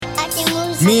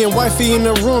Me and wifey in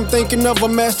the room thinking of a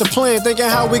master plan, thinking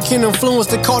how we can influence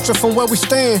the culture from where we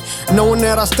stand. Knowing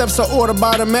that our steps are ordered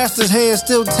by the master's hand,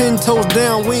 still 10 toes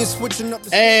down, we ain't switching up.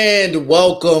 And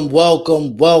welcome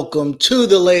to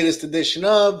the latest edition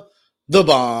of the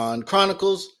Bond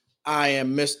Chronicles. I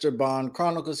am Mr. Bond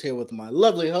Chronicles here with my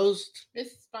lovely host,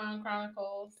 Mrs. Bond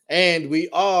Chronicles. And we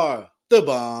are the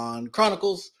Bond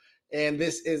Chronicles. And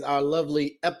this is our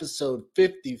lovely episode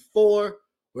 54,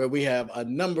 where we have a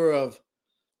number of,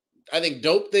 I think,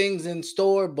 dope things in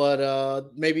store,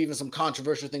 but maybe even some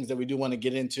controversial things that we do want to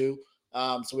get into.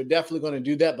 So we're definitely going to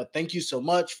do that. But thank you so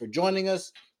much for joining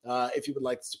us. If you would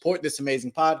like to support this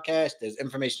amazing podcast, there's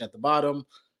information at the bottom.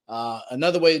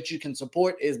 Another way that you can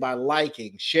support is by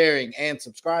liking, sharing, and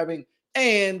subscribing,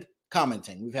 and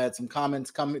commenting. We've had some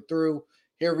comments coming through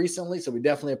here recently, so we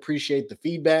definitely appreciate the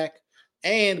feedback.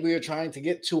 And we are trying to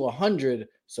get to 100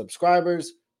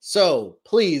 subscribers. So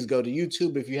please go to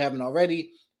YouTube if you haven't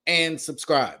already and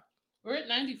subscribe. We're at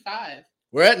 95.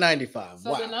 We're at 95.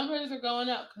 So the numbers are going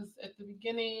up because at the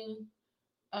beginning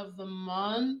of the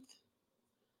month,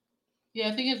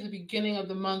 I think at the beginning of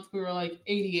the month, we were like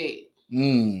 88.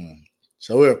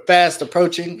 So we're fast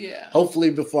approaching. Yeah. Hopefully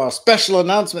before our special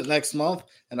announcement next month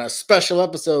and our special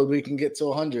episode, we can get to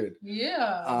 100.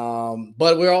 Yeah.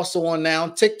 But we're also on now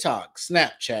TikTok,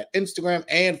 Snapchat, Instagram,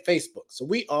 and Facebook. So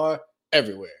we are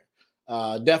everywhere.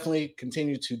 Definitely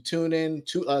continue to tune in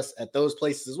to us at those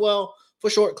places as well for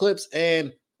short clips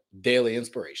and daily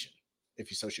inspiration,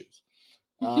 if you so choose.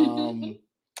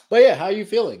 But yeah, how are you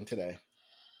feeling today?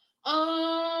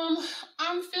 I'm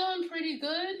feeling pretty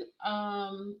good.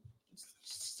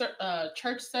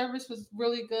 Church service was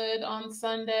really good on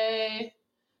Sunday.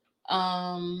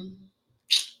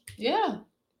 Yeah,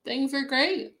 things are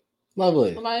great.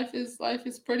 Lovely. Life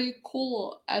is pretty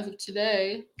cool as of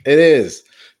today. It is.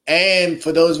 And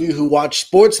for those of you who watched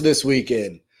sports this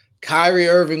weekend, Kyrie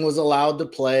Irving was allowed to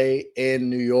play in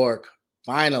New York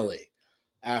finally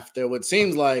after what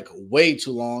seems like way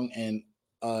too long and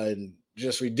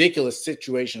just ridiculous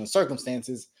situation and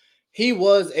circumstances. He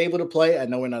was able to play. I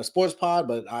know we're not a sports pod,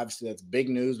 but obviously that's big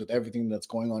news with everything that's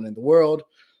going on in the world.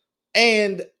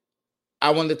 And I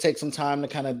wanted to take some time to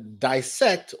kind of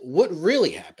dissect what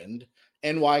really happened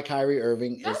and why Kyrie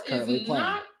Irving is currently playing.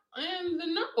 Not in the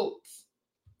notes.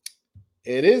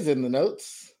 It is in the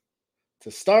notes.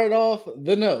 To start off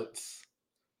the notes.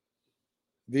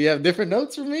 Do you have different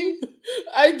notes for me?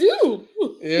 I do.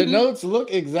 Your notes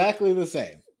look exactly the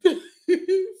same.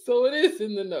 So it is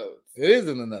in the notes. It is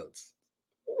in the notes.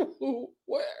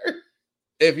 Where?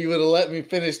 If you would have let me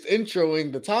finish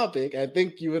introing the topic, I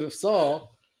think you would have saw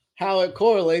how it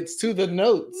correlates to the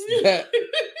notes that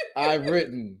I've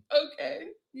written. Okay,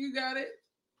 you got it.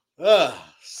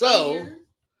 So,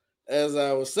 as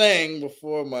I was saying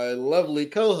before my lovely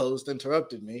co-host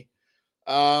interrupted me,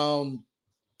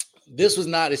 this was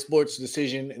not a sports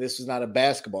decision. This was not a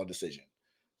basketball decision.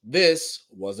 This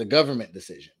was a government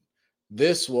decision.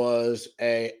 This was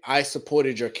I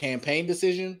supported your campaign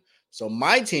decision. So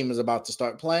my team is about to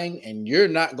start playing, and you're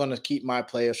not going to keep my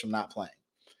players from not playing.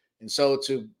 And so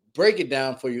to break it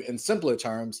down for you in simpler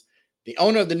terms, the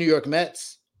owner of the New York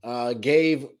Mets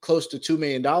gave close to $2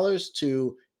 million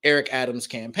to Eric Adams'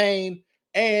 campaign,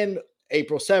 and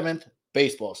April 7th,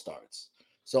 baseball starts.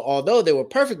 So although they were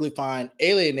perfectly fine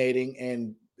alienating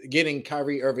and getting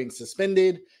Kyrie Irving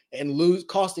suspended and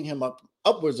costing him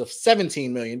upwards of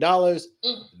 $17 million,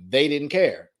 they didn't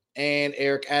care. And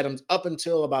Eric Adams, up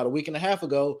until about a week and a half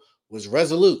ago, was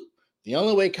resolute. The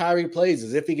only way Kyrie plays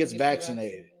is if he gets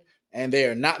vaccinated. And they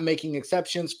are not making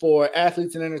exceptions for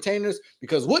athletes and entertainers,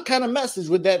 because what kind of message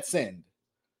would that send?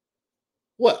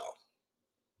 Well,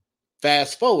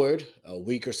 fast forward a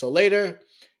week or so later,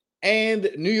 and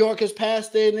New York has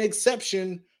passed an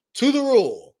exception to the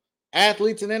rule.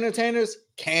 Athletes and entertainers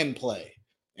can play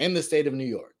in the state of New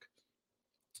York.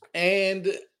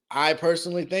 And I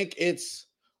personally think it's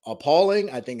appalling.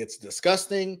 I think it's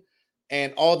disgusting.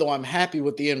 And although I'm happy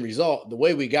with the end result, the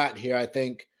way we got here, I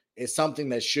think, is something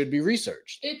that should be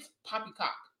researched. It's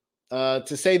poppycock.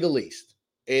 To say the least.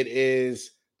 It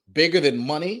is bigger than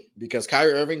money, because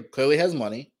Kyrie Irving clearly has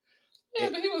money. Yeah,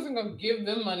 but he wasn't going to give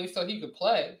them money so he could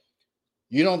play.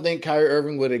 You don't think Kyrie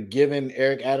Irving would have given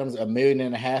Eric Adams $1.5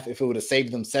 million if it would have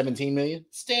saved them $17 million?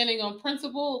 Standing on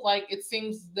principle, like it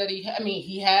seems that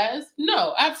he has?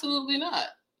 No, absolutely not.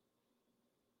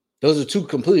 Those are two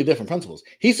completely different principles.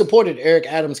 He supported Eric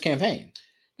Adams' campaign.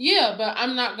 Yeah, but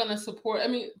I'm not going to support.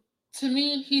 To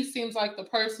me, he seems like the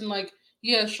person like,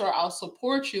 yeah, sure, I'll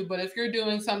support you. But if you're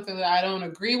doing something that I don't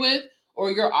agree with,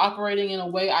 or you're operating in a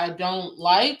way I don't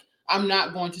like, I'm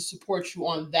not going to support you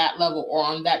on that level or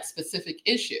on that specific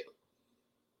issue.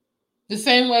 The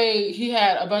same way he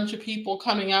had a bunch of people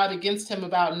coming out against him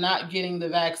about not getting the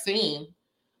vaccine.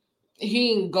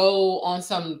 He didn't go on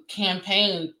some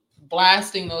campaign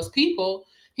blasting those people.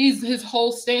 His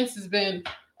whole stance has been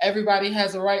everybody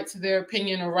has a right to their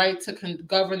opinion, a right to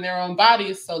govern their own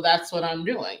bodies. So that's what I'm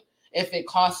doing. If it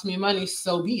costs me money,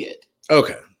 so be it.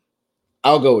 Okay.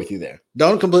 I'll go with you there.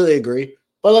 Don't completely agree,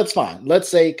 but let's fine. Let's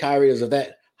say Kyrie is of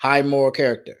that high moral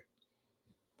character.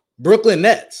 Brooklyn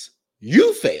Nets,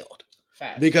 you failed.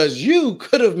 Fact. Because you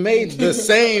could have made the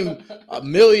same $1.5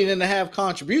 million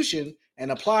contribution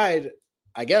and applied,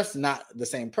 I guess, not the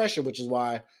same pressure, which is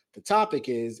why the topic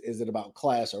is it about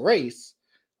class or race?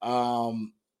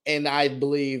 And I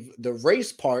believe the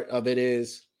race part of it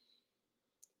is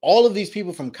all of these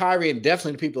people from Kyrie and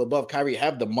definitely the people above Kyrie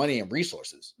have the money and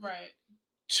resources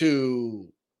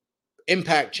to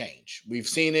impact change. We've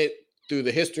seen it through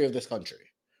the history of this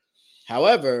country.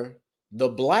 However, the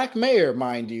black mayor,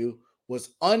 mind you,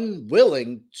 was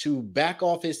unwilling to back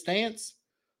off his stance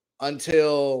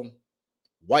until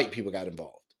white people got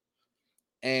involved.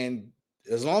 And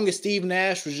as long as Steve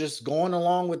Nash was just going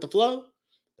along with the flow,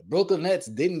 the Brooklyn Nets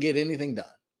didn't get anything done.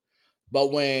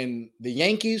 But when the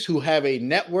Yankees, who have a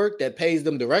network that pays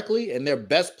them directly, and their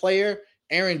best player,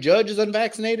 Aaron Judge, is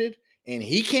unvaccinated, and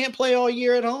he can't play all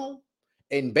year at home,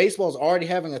 and baseball's already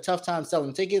having a tough time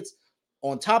selling tickets,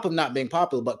 on top of not being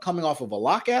popular, but coming off of a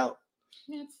lockout.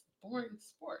 It's a boring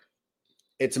sport.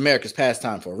 It's America's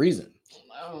pastime for a reason.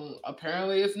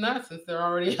 Apparently it's not, since they're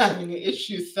already having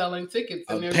issues selling tickets.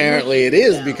 And apparently it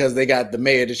is because they got the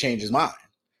mayor to change his mind.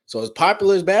 So as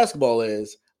popular as basketball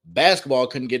is, basketball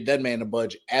couldn't get that man to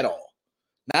budge at all.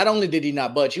 Not only did he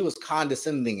not budge, he was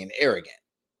condescending and arrogant.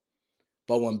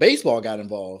 But when baseball got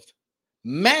involved,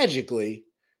 magically,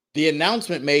 the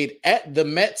announcement made at the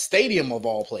Met Stadium of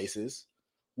all places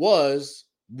was,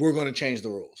 we're going to change the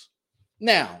rules.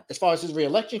 Now, as far as his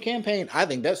re-election campaign, I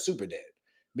think that's super dead.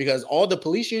 Because all the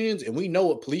police unions, and we know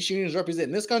what police unions represent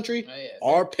in this country,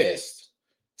 are pissed.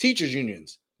 Teachers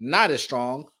unions, not as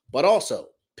strong, but also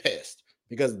pissed.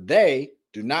 Because they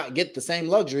do not get the same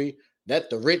luxury that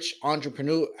the rich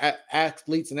entrepreneur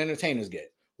athletes and entertainers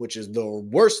get, which is the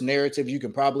worst narrative you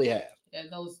can probably have. Yeah,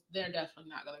 they're definitely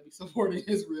not going to be supporting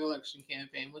his re-election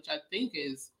campaign, which I think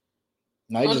is...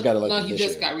 No, he just got elected. No, he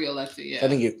just got re-elected, yeah. I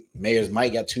think mayors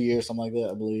might got 2 years, something like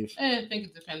that, I believe. I think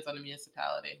it depends on the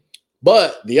municipality.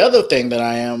 But the other thing that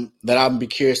I'm be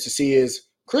curious to see is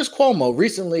Chris Cuomo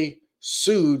recently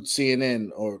sued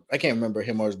CNN, or I can't remember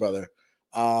him or his brother,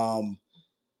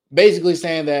 basically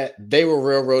saying that they were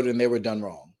railroaded and they were done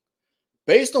wrong.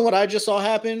 Based on what I just saw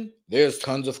happen, there's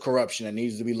tons of corruption that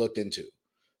needs to be looked into.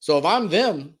 So if I'm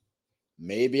them,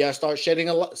 maybe I start shedding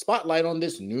a spotlight on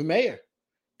this new mayor.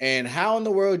 And how in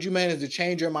the world you managed to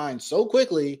change your mind so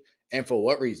quickly, and for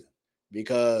what reason?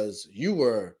 Because you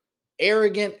were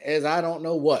arrogant as I don't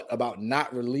know what about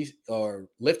not release or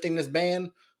lifting this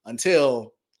ban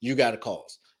until you got a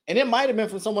cause. And it might have been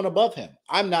from someone above him.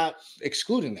 I'm not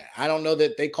excluding that. I don't know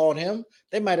that they called him.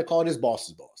 They might have called his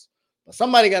boss's boss. But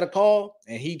somebody got a call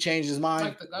and he changed his mind.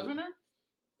 Like the governor?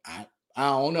 I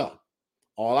don't know.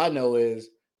 All I know is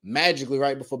magically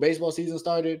right before baseball season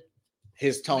started,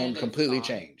 his tone completely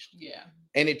changed. Yeah.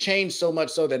 And it changed so much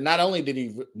so that not only did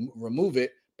he remove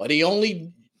it, but he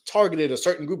only targeted a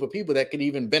certain group of people that could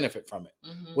even benefit from it,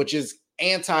 which is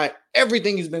anti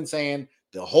everything he's been saying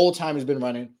the whole time he's been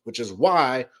running, which is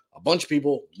why a bunch of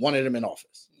people wanted him in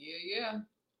office. Yeah.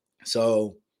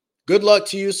 So good luck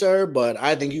to you, sir. But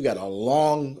I think you got a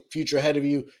long future ahead of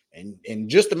you. And in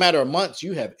just a matter of months,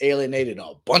 you have alienated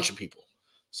a bunch of people.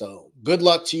 So good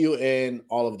luck to you in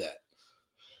all of that.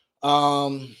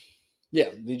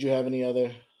 Yeah. Did you have any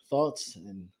other thoughts?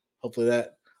 And hopefully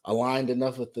that aligned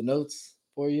enough with the notes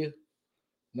for you.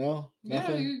 No?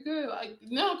 Nothing? Yeah, you're good.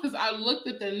 No, because I looked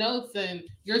at the notes and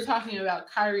you're talking about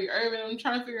Kyrie Irving. I'm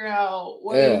trying to figure out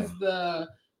what is the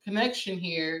connection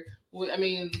here. I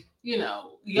mean,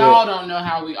 y'all don't know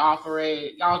how we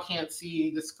operate. Y'all can't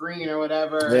see the screen or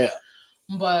whatever.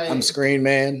 Yeah. But I'm screen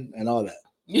man and all that.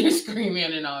 You're screen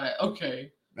man and all that.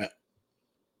 Okay. Yeah.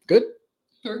 Good?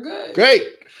 You're good. Great.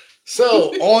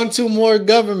 So on to more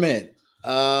government.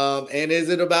 And is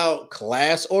it about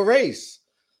class or race?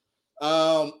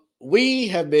 We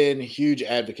have been huge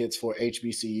advocates for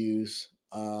HBCUs.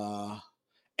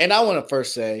 And I want to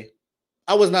first say,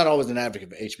 I was not always an advocate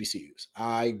for HBCUs.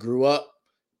 I grew up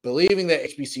believing that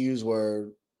HBCUs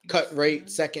were cut rate,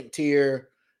 second tier,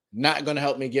 not going to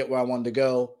help me get where I wanted to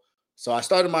go. So I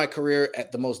started my career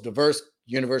at the most diverse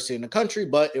university in the country,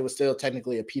 but it was still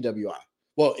technically a PWI.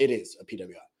 Well, it is a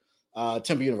PWI,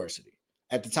 Temple University.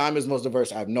 At the time, it was most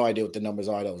diverse. I have no idea what the numbers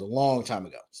are. That was a long time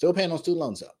ago. Still paying on student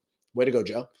loans, though. Way to go,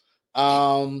 Joe.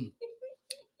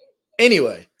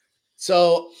 Anyway,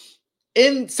 so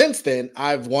since then,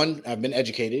 I've been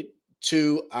educated.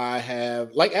 Two, I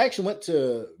actually went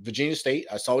to Virginia State.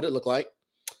 I saw what it looked like.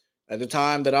 At the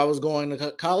time that I was going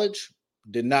to college,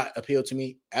 did not appeal to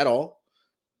me at all.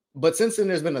 But since then,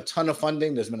 there's been a ton of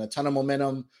funding. There's been a ton of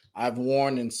momentum. I've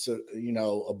worn and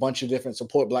a bunch of different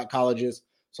support Black colleges.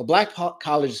 So Black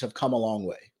colleges have come a long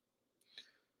way.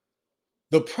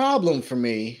 The problem for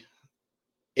me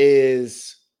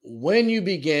is when you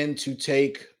begin to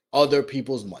take other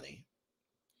people's money,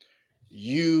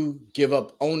 you give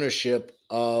up ownership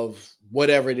of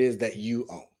whatever it is that you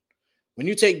own. When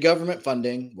you take government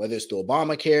funding, whether it's through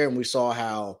Obamacare, and we saw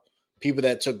how people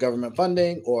that took government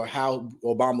funding or how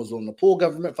Obama was willing to pull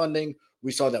government funding,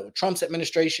 we saw that with Trump's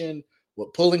administration,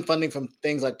 with pulling funding from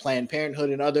things like Planned Parenthood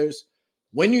and others.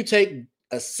 When you take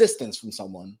assistance from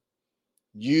someone,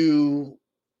 you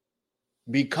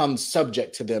become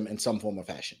subject to them in some form or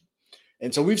fashion.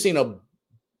 And so we've seen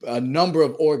a number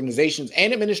of organizations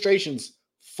and administrations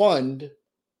fund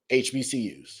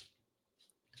HBCUs.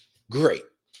 Great.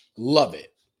 Love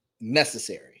it.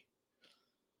 Necessary.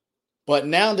 But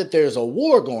now that there's a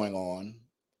war going on,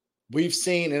 we've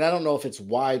seen, and I don't know if it's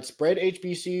widespread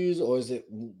HBCUs or is it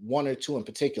one or two in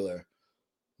particular,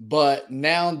 but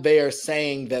now they are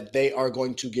saying that they are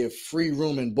going to give free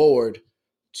room and board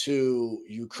to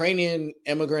Ukrainian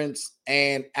immigrants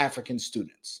and African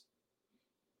students.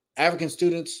 African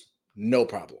students, no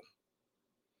problem.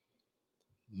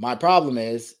 My problem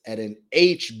is at an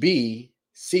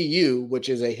HBCU, which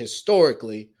is a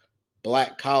historically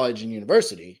Black college and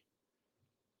university,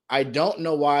 I don't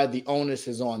know why the onus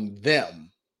is on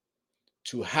them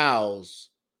to house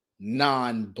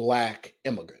non-Black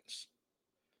immigrants.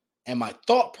 And my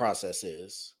thought process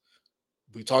is,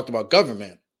 we talked about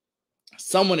government.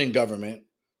 Someone in government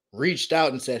reached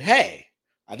out and said, hey,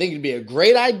 I think it'd be a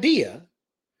great idea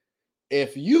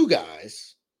if you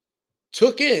guys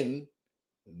took in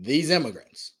these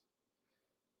immigrants.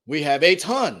 We have a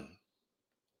ton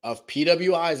of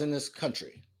PWIs in this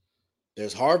country.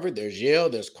 There's Harvard, there's Yale,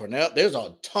 there's Cornell, there's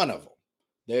a ton of them.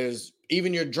 There's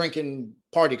even your drinking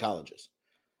party colleges.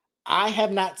 I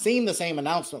have not seen the same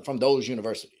announcement from those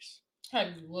universities. Have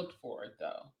you looked for it,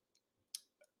 though?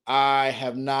 I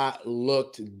have not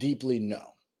looked deeply,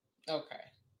 no. Okay.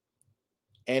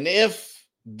 And if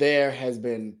there has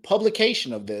been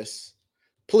publication of this,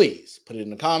 please put it in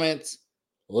the comments,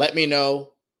 let me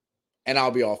know, and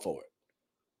I'll be all for it.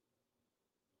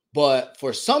 But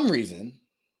for some reason,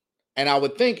 and I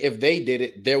would think if they did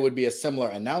it, there would be a similar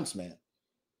announcement,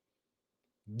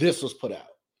 this was put out.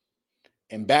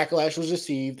 And backlash was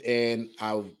received, and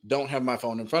I don't have my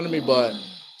phone in front of me, but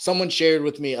someone shared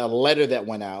with me a letter that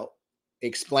went out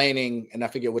explaining, and I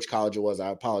forget which college it was, I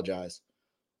apologize,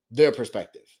 their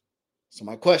perspective. So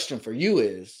my question for you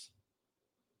is,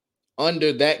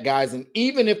 under that guise, and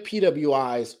even if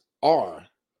PWIs are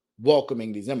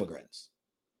welcoming these immigrants,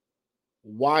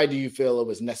 why do you feel it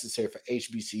was necessary for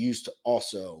HBCUs to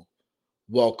also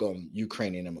welcome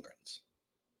Ukrainian immigrants?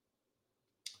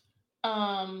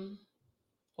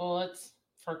 Well, it's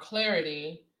for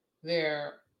clarity,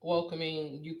 they're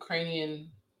welcoming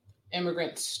Ukrainian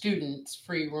immigrant students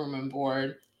free room and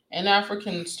board and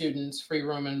African students free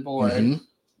room and board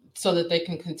so that they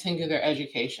can continue their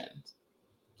education.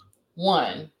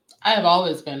 One, I have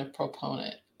always been a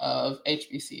proponent of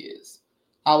HBCUs.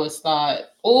 I always thought,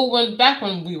 back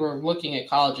when we were looking at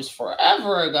colleges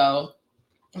forever ago,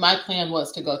 my plan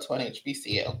was to go to an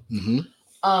HBCU.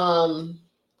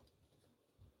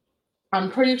 I'm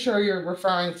pretty sure you're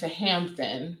referring to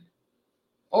Hampton,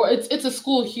 or it's a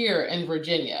school here in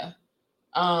Virginia.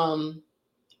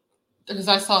 Because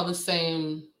I saw the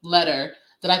same letter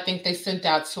that I think they sent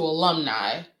out to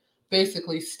alumni,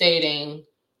 basically stating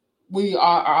we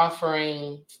are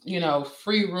offering,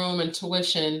 free room and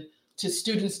tuition to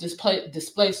students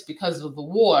displaced because of the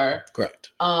war.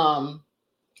 Correct. And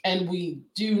we've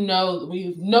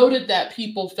noted that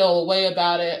people feel a way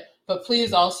about it, but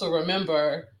please also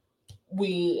remember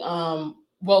we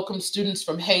welcome students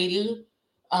from Haiti.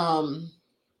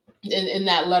 In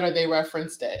that letter, they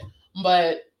referenced it.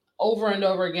 But over and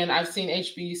over again, I've seen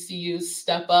HBCUs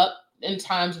step up in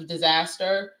times of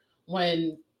disaster.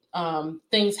 When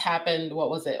things happened,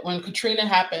 when Katrina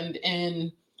happened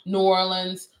in New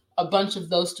Orleans, a bunch of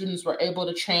those students were able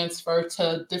to transfer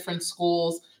to different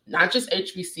schools, not just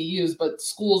HBCUs, but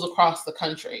schools across the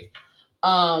country.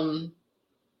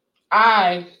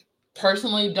 I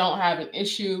personally don't have an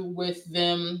issue with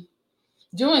them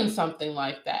doing something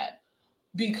like that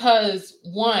because,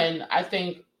 one, I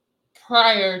think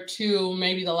prior to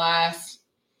maybe the last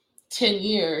 10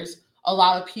 years, a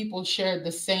lot of people shared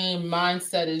the same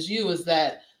mindset as you, is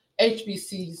that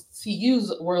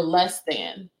HBCUs were less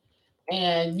than,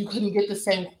 and you couldn't get the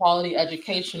same quality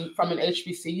education from an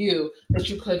HBCU that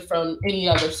you could from any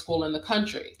other school in the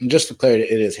country. And just for clarity,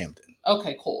 it is Hampton.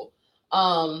 Okay, cool.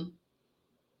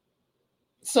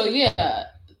 So yeah,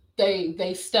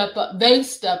 they stepped up. They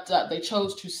stepped up. They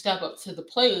chose to step up to the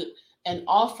plate and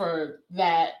offer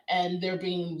that, and they're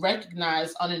being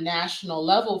recognized on a national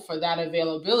level for that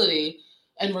availability.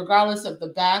 And regardless of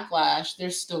the backlash,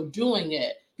 they're still doing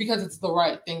it because it's the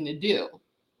right thing to do.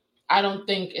 I don't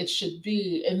think it should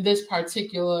be, in this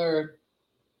particular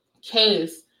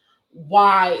case,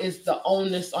 why is the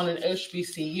onus on an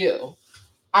HBCU?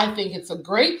 I think it's a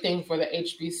great thing for the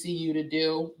HBCU to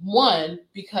do. One,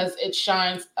 because it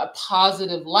shines a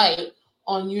positive light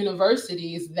on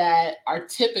universities that are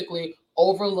typically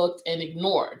overlooked and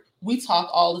ignored. We talk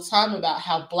all the time about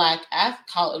how Black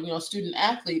student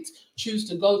athletes choose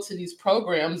to go to these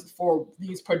programs for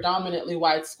these predominantly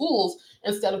white schools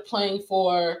instead of playing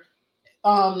for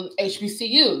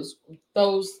HBCUs.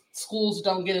 Those schools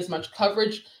don't get as much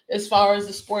coverage as far as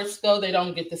the sports go. They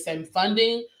don't get the same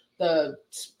funding. The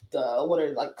what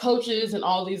are like coaches and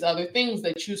all these other things,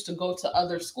 they choose to go to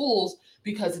other schools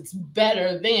because it's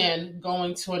better than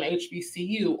going to an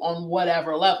HBCU on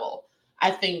whatever level.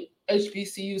 I think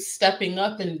HBCUs stepping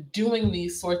up and doing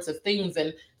these sorts of things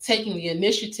and taking the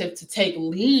initiative to take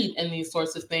lead in these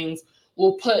sorts of things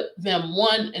will put them,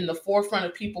 one, in the forefront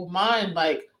of people's mind,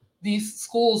 like these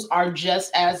schools are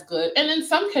just as good, and in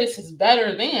some cases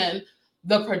better than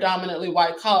the predominantly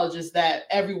white colleges that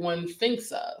everyone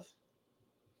thinks of.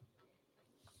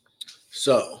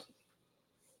 So,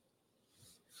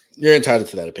 you're entitled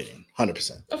to that opinion,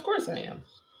 100%. Of course I am.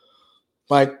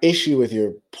 My issue with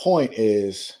your point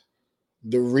is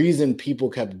the reason people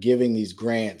kept giving these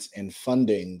grants and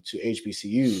funding to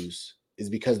HBCUs is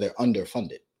because they're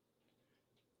underfunded.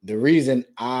 The reason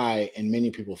I and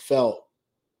many people felt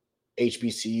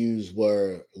HBCUs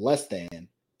were less than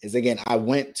is, again, I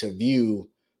went to view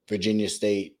Virginia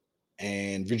State,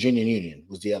 and Virginia Union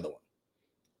was the other one.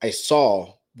 I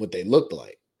saw what they looked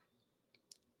like.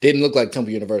 Didn't look like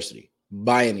Temple University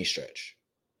by any stretch.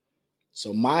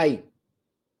 So I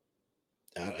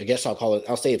guess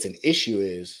I'll say it's an issue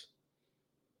is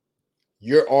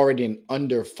you're already an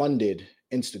underfunded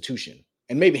institution.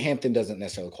 And maybe Hampton doesn't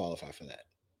necessarily qualify for that.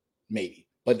 Maybe.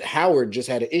 But Howard just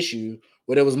had an issue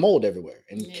where there was mold everywhere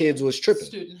and kids was tripping.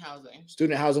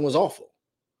 Student housing was awful.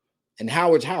 And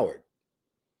Howard's Howard.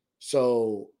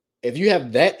 So if you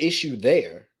have that issue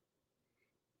there,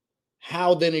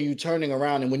 how then are you turning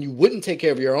around? And when you wouldn't take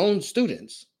care of your own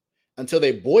students until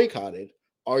they boycotted,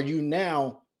 are you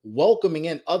now welcoming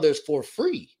in others for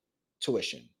free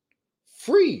tuition,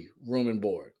 free room and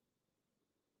board?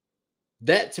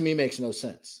 That to me makes no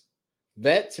sense.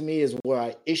 That to me is where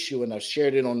I issue, and I've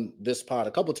shared it on this pod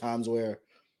a couple times, where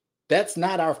that's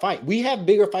not our fight. We have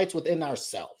bigger fights within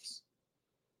ourselves.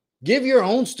 Give your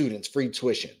own students free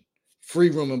tuition,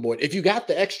 free room and board. If you got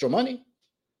the extra money,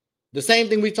 the same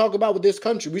thing we talk about with this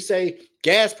country. We say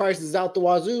gas prices out the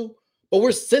wazoo, but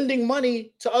we're sending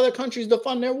money to other countries to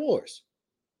fund their wars.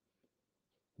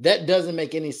 That doesn't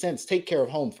make any sense. Take care of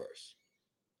home first.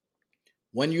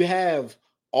 When you have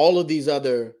all of these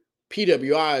other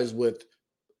PWIs with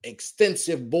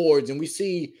extensive boards, and we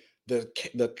see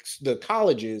the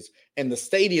colleges and the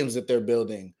stadiums that they're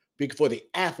building for the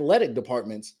athletic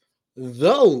departments,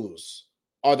 those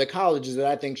are the colleges that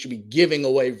I think should be giving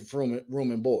away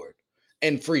room and board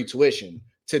and free tuition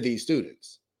to these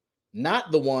students.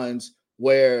 Not the ones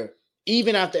where,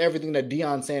 even after everything that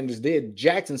Deion Sanders did,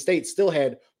 Jackson State still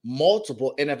had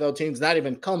multiple NFL teams not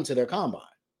even come to their combine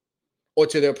or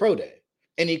to their pro day,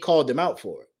 and he called them out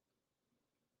for it.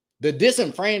 The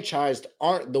disenfranchised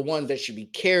aren't the ones that should be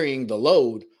carrying the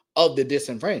load of the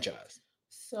disenfranchised.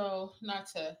 So, not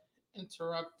to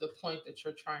interrupt the point that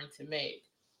you're trying to make,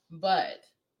 but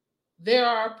there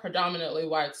are predominantly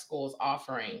white schools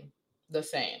offering the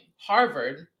same.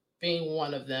 Harvard being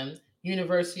one of them,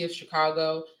 University of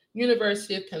Chicago,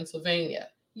 University of Pennsylvania,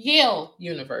 Yale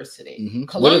University.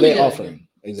 Mm-hmm. What are they offering?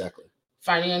 Exactly.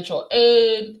 Financial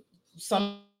aid.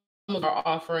 Some are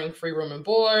offering free room and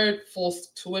board, full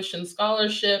tuition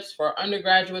scholarships for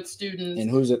undergraduate students. And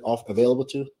who's it available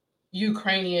to?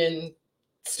 Ukrainian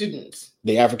students.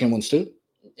 The African ones too?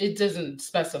 It doesn't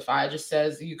specify. It just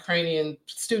says Ukrainian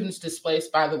students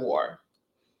displaced by the war.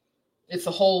 It's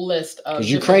a whole list of...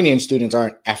 Because Ukrainian students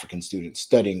aren't African students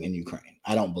studying in Ukraine.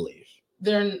 I don't believe.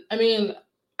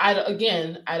 I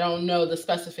don't know the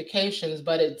specifications,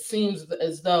 but it seems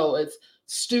as though it's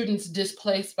students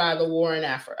displaced by the war in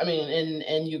Africa.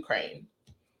 In Ukraine.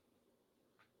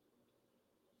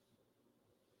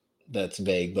 That's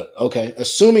vague, but okay.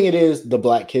 Assuming it is the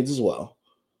black kids as well.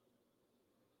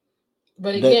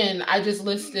 But again, I just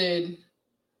listed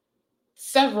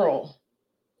several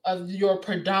of your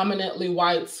predominantly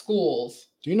white schools.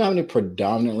 Do you know how many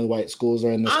predominantly white schools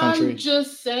are in this country? I'm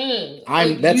just saying.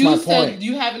 That's my point.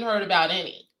 You haven't heard about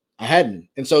any. I hadn't.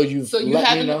 And so you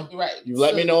let me know. Right. You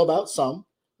let me know about some.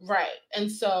 Right.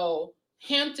 And so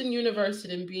Hampton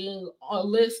University being a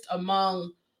list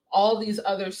among all these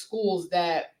other schools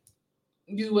that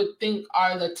you would think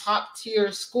are the top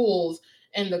tier schools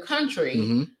in the country,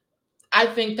 mm-hmm. I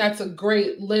think that's a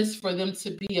great list for them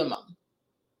to be among.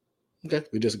 Okay,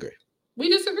 we disagree. We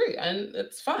disagree, and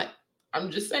it's fine. I'm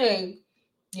just saying,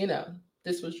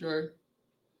 this was your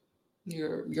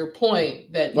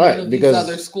point that none of these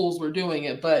other schools were doing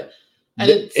it, but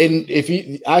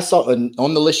I saw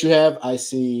on the list you have, I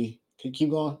see. Can you keep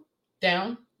going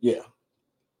down? Yeah.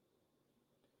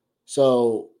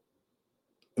 So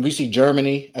we see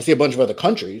Germany. I see a bunch of other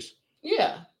countries.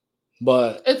 Yeah.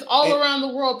 But it's all around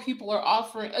the world. People are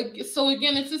offering. So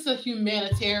again, it's just a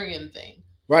humanitarian thing.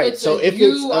 Right. So if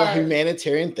it's a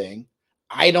humanitarian thing,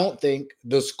 I don't think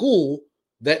the school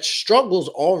that struggles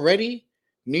already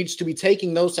needs to be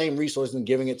taking those same resources and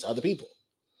giving it to other people.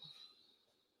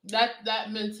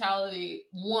 That mentality,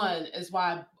 one, is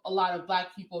why a lot of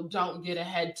Black people don't get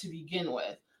ahead to begin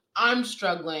with. I'm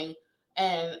struggling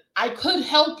and I could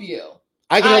help you.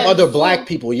 I can help other Black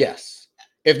people, yes.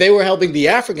 If they were helping the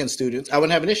African students, I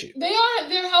wouldn't have an issue.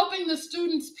 They're helping the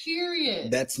students,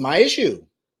 period. That's my issue.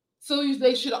 So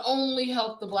they should only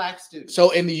help the Black students.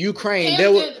 So in the Ukraine,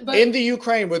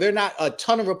 were there not a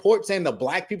ton of reports saying the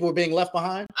Black people were being left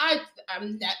behind?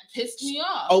 That pissed me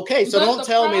off. Okay, so don't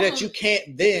tell me that you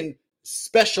can't then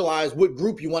specialize what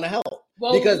group you want to help.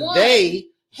 Well, because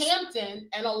Hampton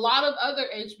and a lot of other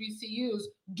HBCUs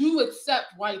do accept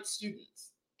white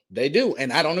students. They do,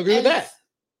 and I don't agree with that.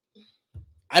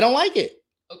 I don't like it.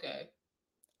 Okay.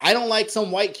 I don't like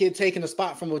some white kid taking a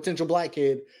spot from a potential Black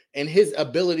kid and his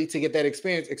ability to get that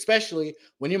experience, especially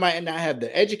when you might not have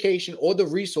the education or the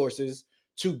resources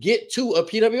to get to a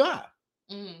PWI.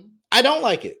 Mm-hmm. I don't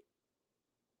like it.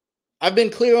 I've been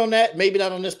clear on that, maybe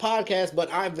not on this podcast,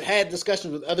 but I've had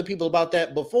discussions with other people about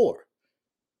that before.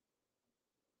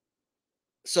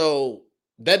 So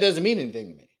that doesn't mean anything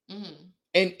to me. Mm-hmm.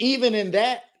 And even in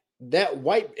that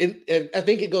white, and I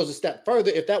think it goes a step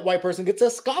further if that white person gets a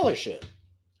scholarship.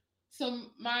 So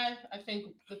I think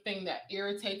the thing that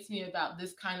irritates me about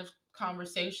this kind of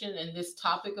conversation and this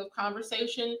topic of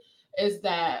conversation is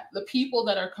that the people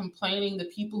that are complaining, the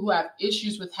people who have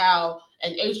issues with how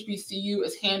an HBCU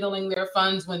is handling their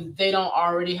funds when they don't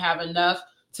already have enough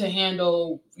to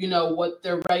handle, what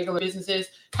their regular business is.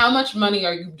 How much money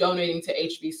are you donating to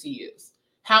HBCUs?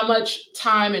 How much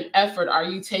time and effort are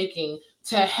you taking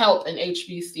to help an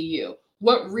HBCU?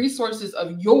 What resources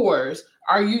of yours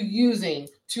are you using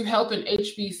to help an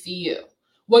HBCU?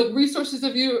 What resources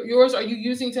of yours are you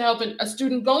using to help a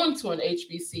student going to an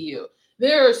HBCU?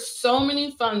 There are so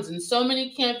many funds and so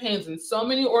many campaigns and so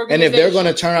many organizations. And if they're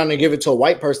going to turn around and give it to a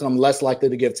white person, I'm less likely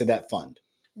to give to that fund.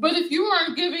 But if you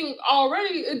aren't giving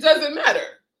already, it doesn't matter.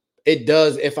 It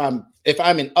does if I'm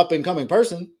an up and coming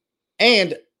person,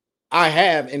 and I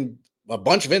have in a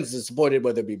bunch of instances supported,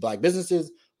 whether it be Black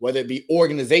businesses, whether it be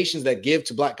organizations that give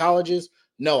to Black colleges.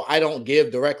 No, I don't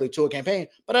give directly to a campaign,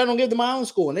 but I don't give to my own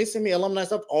school, and they send me alumni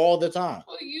stuff all the time.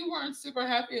 Well, you weren't super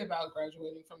happy about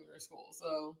graduating from your school,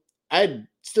 so. I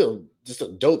still just a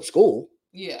dope school.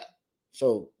 Yeah.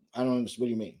 So I don't understand. What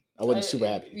do you mean? I wasn't super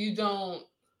happy. You don't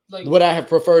like. Would I have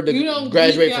preferred to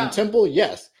graduate from Temple?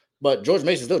 Yes, but George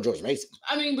Mason's still George Mason.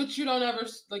 I mean, but you don't ever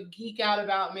geek out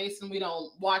about Mason. We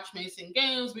don't watch Mason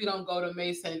games. We don't go to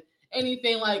Mason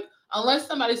anything unless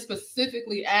somebody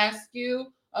specifically asks you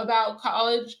about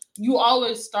college, you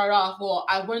always start off, well,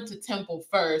 I went to Temple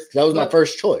first. That was my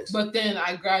first choice. But then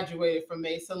I graduated from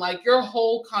Mason. Your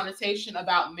whole connotation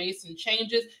about Mason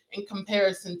changes in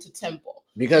comparison to Temple.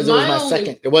 Because it was my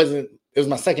second. It was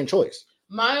my second choice.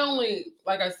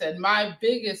 Like I said, my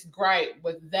biggest gripe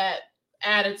with that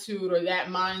attitude or that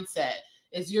mindset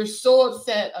is you're so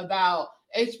upset about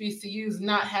HBCUs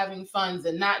not having funds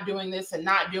and not doing this and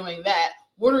not doing that.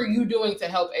 What are you doing to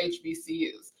help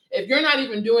HBCUs? If you're not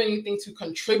even doing anything to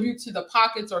contribute to the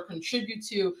pockets or contribute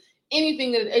to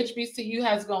anything that HBCU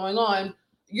has going on,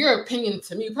 your opinion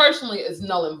to me personally is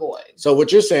null and void. So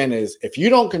what you're saying is if you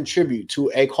don't contribute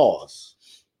to a cause,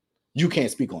 you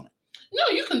can't speak on it.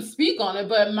 No, you can speak on it,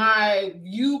 but my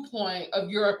viewpoint of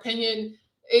your opinion,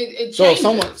 it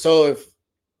changes. So if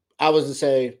I was to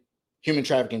say human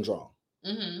trafficking is wrong,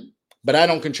 but I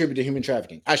don't contribute to human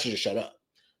trafficking, I should just shut up.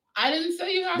 I didn't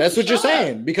say you have That's to what you're shut up.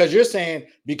 saying. Because you're saying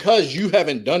because you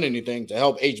haven't done anything to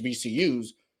help HBCUs,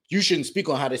 you shouldn't speak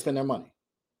on how they spend their money.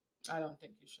 I don't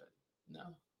think you should. No,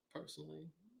 personally,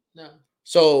 no.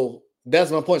 So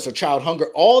that's my point. So child hunger,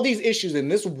 all these issues in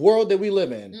this world that we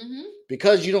live in,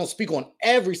 because you don't speak on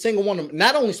every single one of them,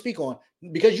 not only speak on,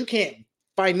 because you can't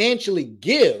financially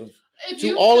give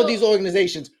to all of these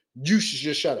organizations, you should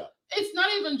just shut up. It's not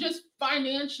even just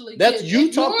financially. That's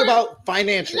you talked about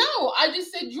financial. No, I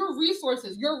just said your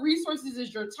resources. Your resources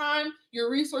is your time. Your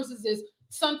resources is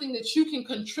something that you can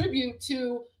contribute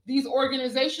to these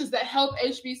organizations that help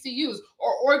HBCUs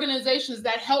or organizations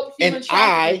that help human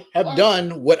trafficking. And I have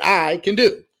done what I can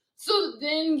do. So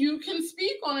then you can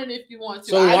speak on it if you want to.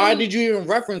 So why did you even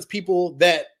reference people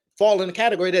that fall in a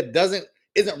category that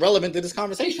isn't relevant to this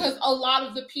conversation? Because a lot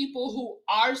of the people who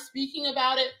are speaking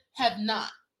about it have not.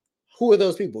 Who are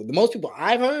those people? The most people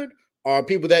I've heard are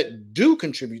people that do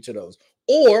contribute to those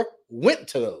or went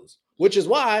to those, which is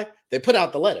why they put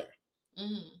out the letter.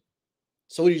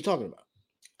 So what are you talking about?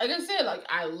 Like I said, like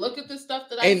I look at the stuff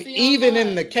that I see. And even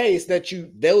in the case that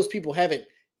those people haven't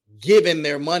given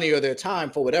their money or their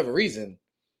time for whatever reason,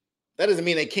 that doesn't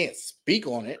mean they can't speak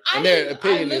on it and their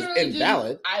opinion is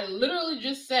invalid. I literally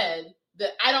just said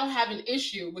that I don't have an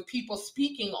issue with people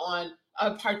speaking on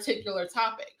a particular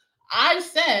topic. I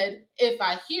said, if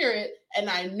I hear it and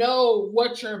I know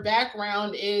what your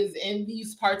background is in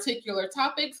these particular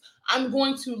topics, I'm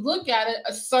going to look at it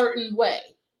a certain way,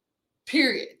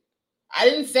 period. I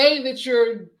didn't say that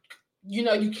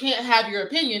you can't have your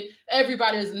opinion.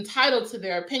 Everybody is entitled to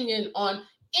their opinion on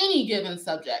any given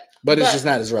subject. But it's just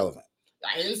not as relevant.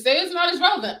 I didn't say it's not as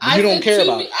relevant. You don't care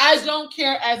about it. I don't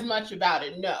care as much about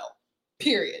it, no,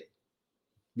 period.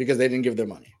 Because they didn't give their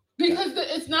money. Because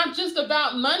it's not just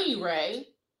about money, Ray.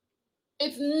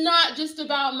 It's not just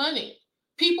about money.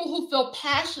 People who feel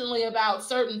passionately about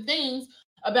certain things,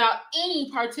 about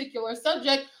any particular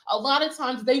subject, a lot of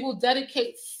times they will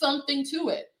dedicate something to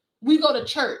it. We go to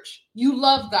church. You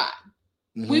love God.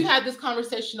 We've had this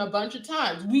conversation a bunch of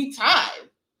times. We tithe.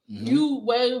 You're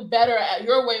way better at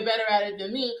it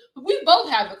than me. But we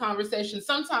both have the conversation.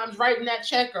 Sometimes writing that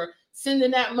check or sending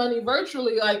that money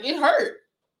virtually, like it hurt.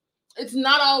 It's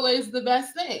not always the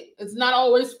best thing. It's not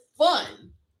always fun,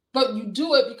 but you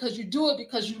do it because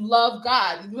you love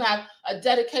God. You have a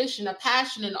dedication, a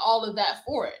passion, and all of that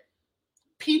for it.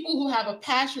 People who have a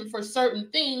passion for certain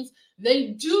things,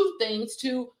 they do things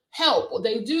to help.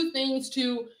 They do things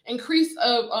to increase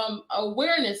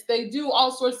awareness. They do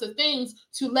all sorts of things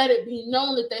to let it be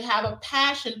known that they have a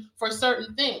passion for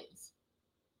certain things.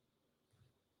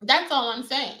 That's all I'm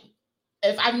saying.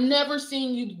 If I've never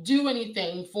seen you do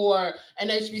anything for an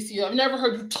HBCU, I've never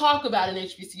heard you talk about an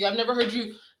HBCU, I've never heard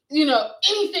you,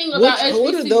 anything about HBCU.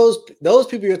 What are those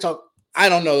people you're talking? I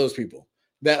don't know those people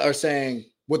that are saying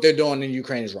what they're doing in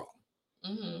Ukraine is wrong.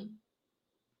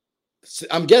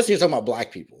 I'm guessing you're talking about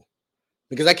Black people,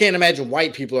 because I can't imagine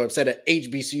white people are upset at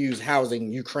HBCUs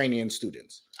housing Ukrainian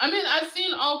students. I mean, I've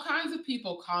seen all kinds of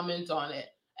people comment on it.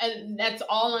 And that's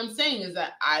all I'm saying is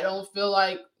that I don't feel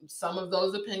like some of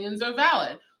those opinions are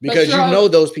valid. Because you know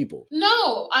those people.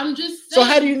 No, I'm just saying.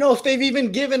 So how do you know if they've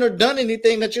even given or done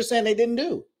anything that you're saying they didn't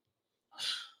do?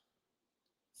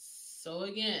 So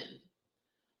again,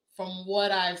 from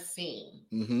what I've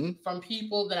seen, from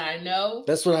people that I know,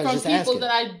 that's what I was just asking. From people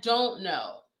that I don't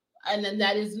know, and then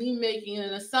that is me making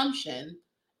an assumption,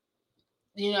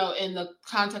 in the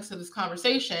context of this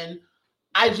conversation.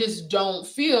 I just don't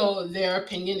feel their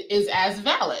opinion is as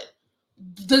valid.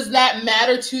 Does that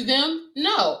matter to them?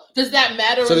 No. Does that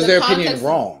matter? So is their opinion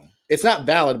wrong? It's not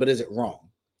valid, but is it wrong?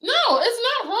 No,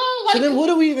 it's not wrong. So then what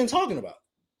are we even talking about?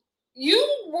 You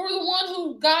were the one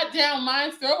who got down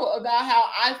my throat about how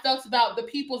I felt about the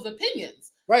people's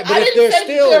opinions. Right, but if they're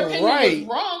still right. Was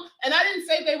wrong, and I didn't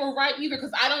say they were right either,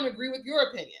 because I don't agree with your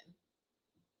opinion.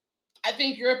 I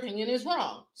think your opinion is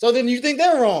wrong. So then you think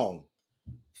they're wrong?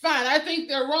 Fine, I think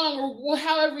they're wrong, or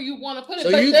however you want to put it.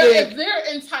 So but if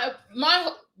they're entitled,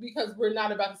 because we're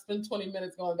not about to spend 20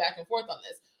 minutes going back and forth on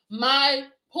this. My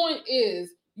point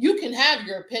is, you can have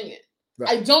your opinion. Right.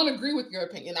 I don't agree with your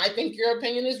opinion. I think your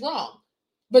opinion is wrong.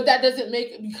 But that doesn't make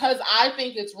it, because I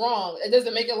think it's wrong, it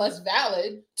doesn't make it less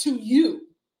valid to you.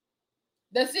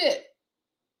 That's it.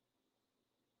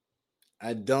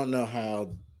 I don't know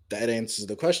how that answers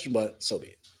the question, but so be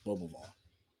it. We'll move on.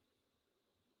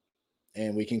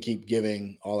 And we can keep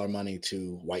giving all our money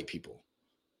to white people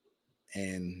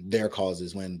and their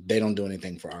causes when they don't do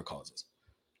anything for our causes.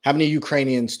 How many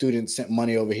Ukrainian students sent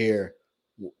money over here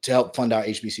to help fund our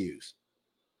HBCUs?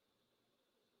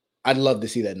 I'd love to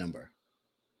see that number.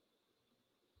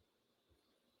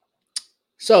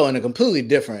 So, in a completely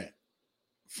different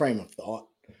frame of thought,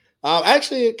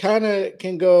 actually, it kind of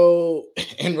can go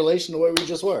in relation to where we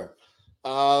just were.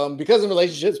 Because in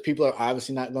relationships, people are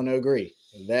obviously not going to agree.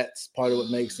 That's part of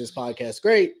what makes this podcast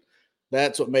great.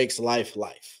 That's what makes life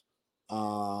life.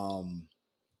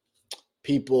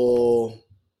 People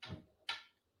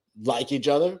like each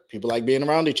other. People like being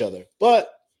around each other.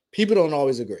 But people don't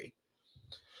always agree.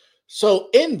 So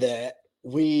in that,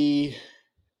 we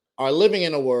are living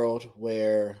in a world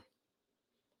where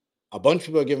a bunch of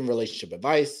people are giving relationship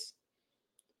advice.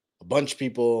 A bunch of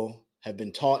people have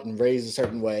been taught and raised a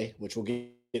certain way, which we'll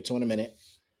get to in a minute.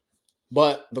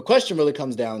 But the question really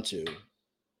comes down to,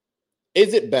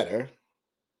 is it better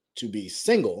to be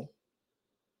single,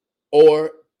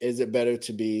 or is it better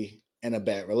to be in a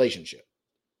bad relationship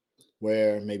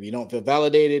where maybe you don't feel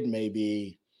validated,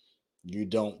 maybe you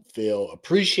don't feel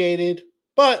appreciated,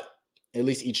 but at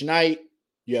least each night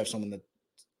you have someone to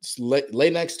lay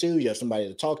next to, you have somebody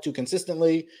to talk to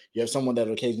consistently, you have someone that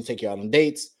will occasionally take you out on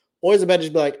dates? Or is it better to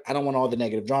be like, I don't want all the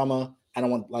negative drama, I don't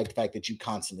want like the fact that you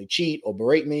constantly cheat or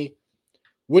berate me?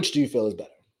 Which do you feel is better?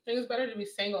 I think it's better to be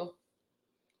single.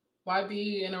 Why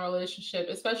be in a relationship,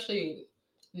 especially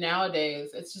nowadays?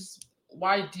 It's just,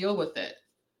 why deal with it?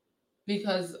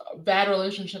 Because bad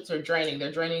relationships are draining.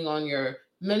 They're draining on your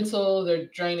mental, they're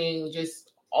draining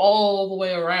just all the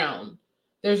way around.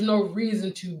 There's no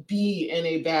reason to be in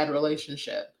a bad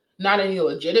relationship. Not any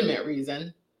legitimate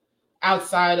reason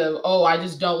outside of, oh, I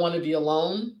just don't want to be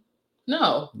alone.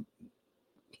 No,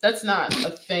 that's not a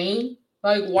thing.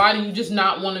 Like, why do you just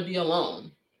not want to be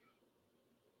alone?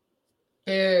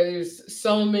 There's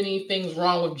so many things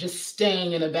wrong with just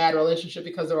staying in a bad relationship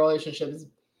because the relationship is,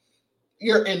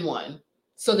 you're in one,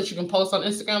 so that you can post on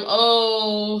Instagram,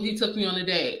 oh, he took me on a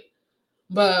date.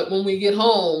 But when we get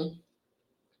home,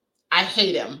 I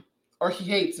hate him or he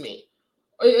hates me.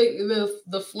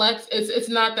 The flex, it's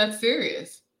not that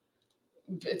serious.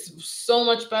 It's so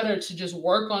much better to just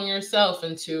work on yourself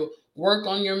and to work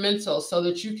on your mental so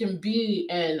that you can be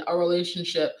in a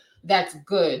relationship that's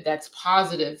good, that's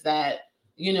positive, that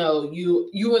you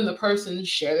and the person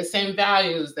share the same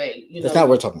values. That's not what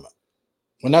we're talking about.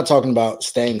 We're not talking about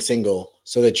staying single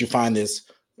so that you find this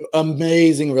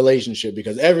amazing relationship,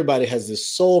 because everybody has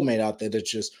this soulmate out there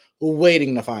that's just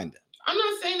waiting to find them. I'm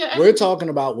not saying that. We're talking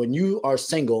about when you are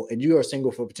single and you are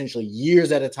single for potentially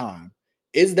years at a time.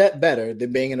 Is that better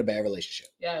than being in a bad relationship?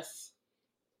 Yes.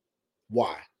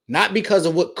 Why? Not because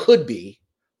of what could be.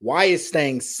 Why is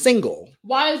staying single?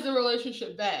 Why is the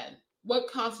relationship bad?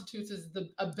 What constitutes as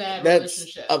a bad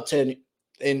relationship? That's up to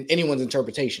in anyone's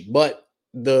interpretation. But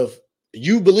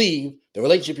you believe the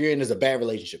relationship you're in is a bad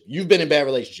relationship. You've been in bad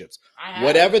relationships.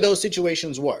 Whatever those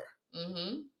situations were.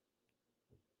 Mm-hmm.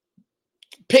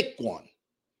 Pick one.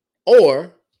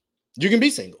 Or you can be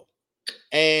single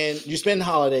and you spend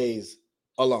holidays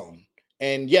alone.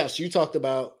 And yes, you talked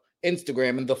about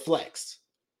Instagram and the flex.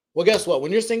 Well, guess what?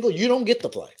 When you're single, you don't get the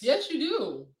flex. Yes, you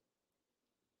do.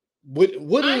 I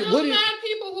know mad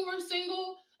people who are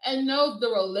single and know the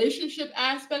relationship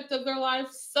aspect of their life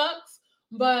sucks,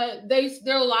 but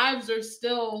their lives are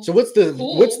still. So what's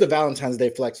the Valentine's Day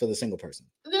flex for the single person?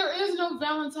 There is no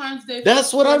Valentine's Day.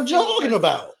 That's what I'm talking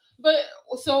about. But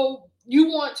so you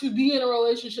want to be in a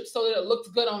relationship so that it looks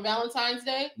good on Valentine's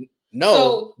Day?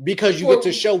 No, because you get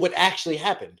to show what actually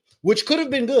happened, which could have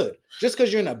been good. Just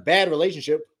because you're in a bad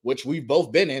relationship, which we've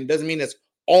both been in, doesn't mean it's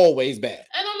always bad.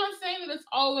 And I'm not saying that it's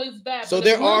always bad. So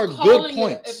there are good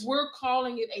points. If we're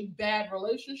calling it a bad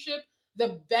relationship,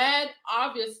 the bad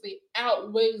obviously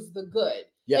outweighs the good.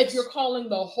 Yes. If you're calling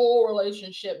the whole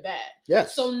relationship bad.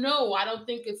 Yes. So no, I don't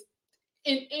think it's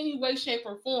in any way, shape,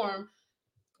 or form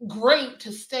great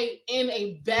to stay in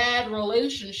a bad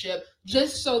relationship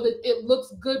just so that it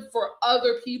looks good for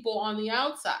other people on the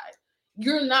outside.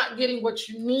 You're not getting what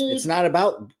you need. It's not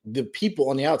about the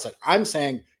people on the outside. I'm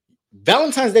saying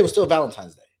Valentine's Day was still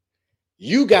Valentine's Day.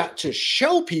 You got to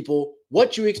show people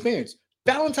what you experienced.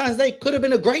 Valentine's Day could have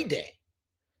been a great day.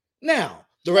 Now,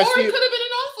 the rest of it could have been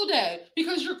an awful day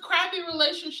because your crappy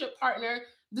relationship partner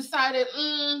decided,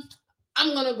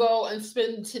 I'm going to go and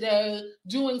spend today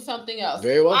doing something else.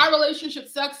 Very well. Our relationship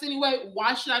sucks anyway.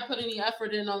 Why should I put any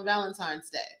effort in on Valentine's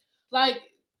Day? Like,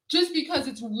 just because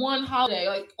it's one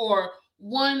holiday, or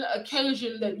one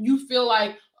occasion that you feel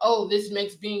like, oh, this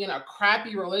makes being in a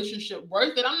crappy relationship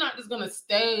worth it. I'm not just going to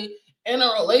stay in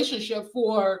a relationship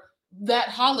for that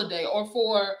holiday or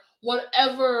for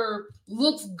whatever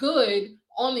looks good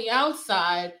on the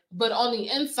outside, but on the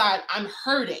inside, I'm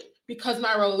hurting because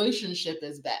my relationship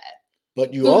is bad.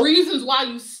 But reasons why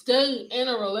you stay in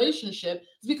a relationship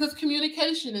is because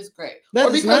communication is great,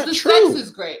 or because the sex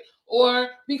is great, or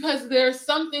because there's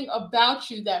something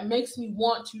about you that makes me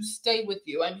want to stay with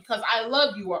you, and because I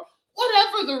love you, or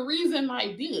whatever the reason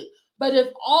might be. But if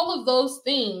all of those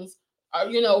things are,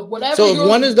 whatever. So if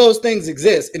one of those things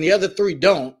exists and the other three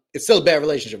don't, it's still a bad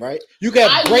relationship, right? You can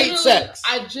have great sex.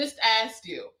 I just asked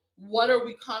you, what are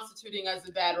we constituting as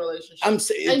a bad relationship?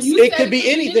 It could be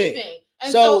anything.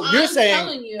 So you're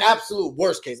saying absolute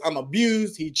worst case. I'm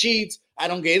abused. He cheats. I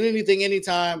don't get anything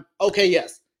anytime. Okay,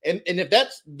 yes. And if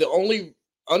that's the only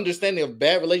understanding of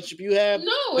bad relationship you have,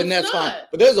 then that's fine.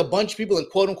 But there's a bunch of people in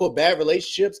quote unquote bad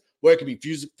relationships where it could be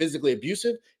physically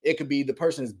abusive. It could be the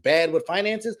person is bad with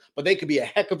finances, but they could be a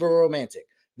heck of a romantic.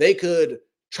 They could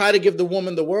try to give the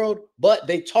woman the world, but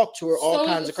they talk to her all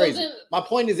kinds of crazy. My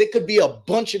point is, it could be a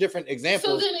bunch of different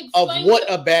examples of what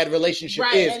a bad relationship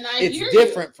is. It's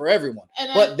different for everyone.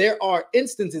 But there are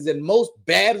instances in most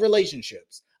bad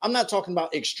relationships. I'm not talking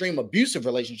about extreme abusive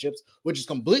relationships, which is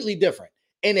completely different.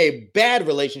 In a bad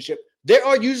relationship, there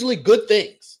are usually good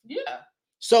things. Yeah.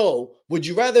 So would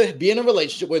you rather be in a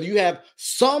relationship where you have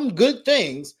some good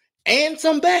things and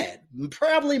some bad,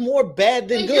 probably more bad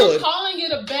than good? You're calling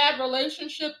it a bad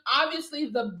relationship. Obviously,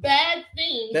 the bad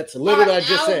thing. That's literally what I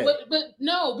just said. But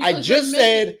no, I just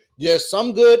said there's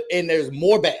some good and there's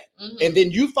more bad. Mm-hmm. And then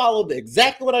you followed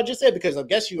exactly what I just said, because I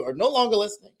guess you are no longer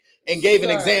listening and gave an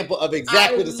example of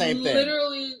exactly the same thing.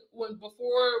 Literally,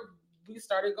 before we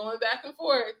started going back and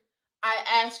forth, I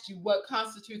asked you what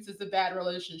constitutes as a bad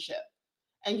relationship.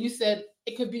 And you said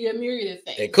it could be a myriad of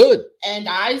things. It could. And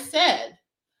I said,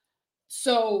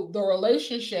 so the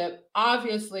relationship,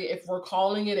 obviously, if we're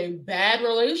calling it a bad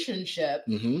relationship,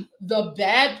 the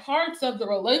bad parts of the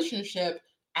relationship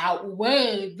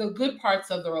outweigh the good parts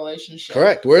of the relationship.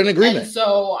 Correct. We're in agreement. And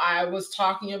so I was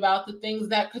talking about the things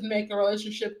that could make a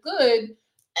relationship good,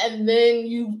 and then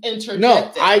you interjected.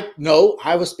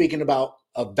 I was speaking about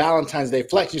a Valentine's Day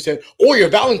flex. You said, or your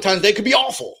Valentine's Day could be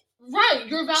awful. Right.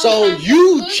 Your Valentine's So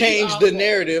you changed the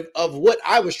narrative of what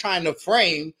I was trying to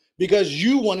frame because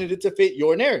you wanted it to fit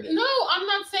your narrative. No, I'm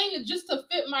not saying it just to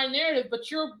fit my narrative, but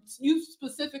you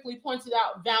specifically pointed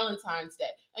out Valentine's Day.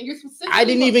 And you're specifically I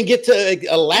didn't even get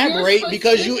to elaborate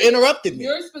because you interrupted me.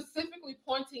 You're specifically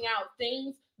pointing out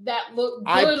things that look good.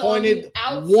 I pointed on the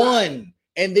outside. One,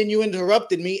 and then you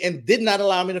interrupted me and did not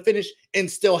allow me to finish and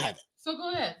still haven't. So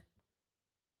go ahead.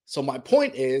 So my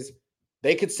point is,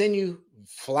 they could send you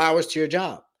flowers to your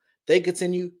job. They could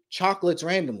send you chocolates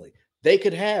randomly. They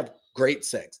could have great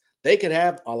sex. They could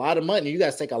have a lot of money. You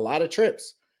guys take a lot of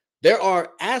trips. There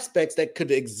are aspects that could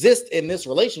exist in this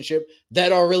relationship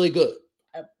that are really good.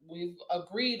 We've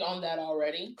agreed on that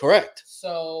already. Correct.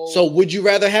 So would you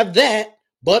rather have that,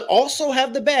 but also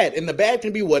have the bad? And the bad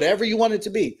can be whatever you want it to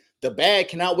be. The bad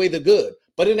can outweigh the good.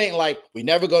 But it ain't like we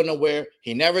never go nowhere.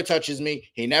 He never touches me.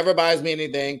 He never buys me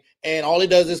anything. And all he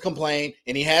does is complain.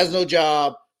 And he has no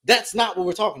job. That's not what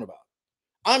we're talking about.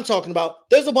 I'm talking about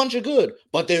there's a bunch of good,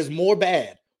 but there's more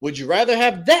bad. Would you rather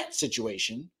have that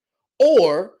situation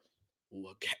or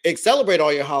celebrate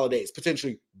all your holidays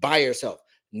potentially by yourself?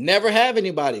 Never have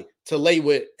anybody to lay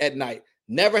with at night.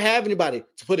 Never have anybody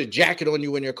to put a jacket on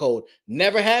you when you're cold.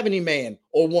 Never have any man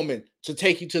or woman to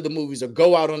take you to the movies or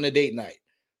go out on a date night.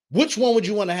 Which one would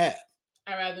you want to have?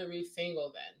 I'd rather be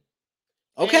single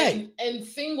then. Okay. And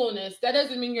singleness, that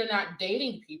doesn't mean you're not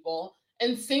dating people.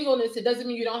 And singleness, it doesn't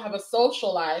mean you don't have a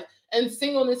social life. And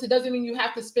singleness, it doesn't mean you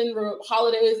have to spend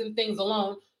holidays and things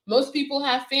alone. Most people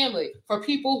have family. For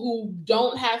people who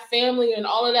don't have family and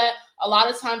all of that, a lot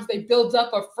of times they build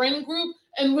up a friend group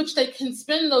in which they can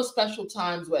spend those special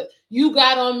times with. You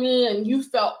got on me and you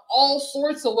felt all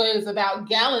sorts of ways about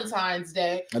Galentine's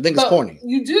Day. I think it's corny.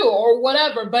 You do, or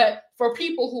whatever. But for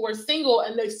people who are single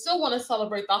and they still want to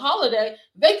celebrate the holiday,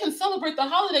 they can celebrate the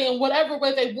holiday in whatever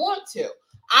way they want to.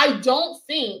 I don't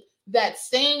think that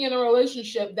staying in a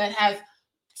relationship that has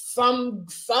some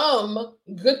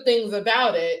good things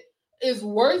about it is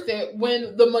worth it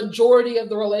when the majority of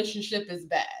the relationship is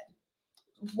bad.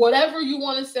 Whatever you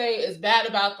want to say is bad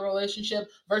about the relationship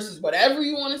versus whatever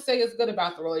you want to say is good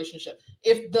about the relationship.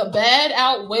 If the bad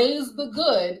outweighs the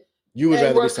good, you would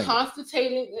rather be single.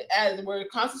 We're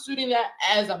constituting that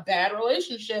as a bad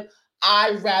relationship,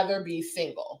 I'd rather be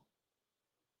single.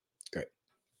 Great.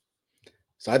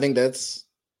 So I think that's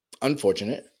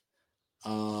unfortunate.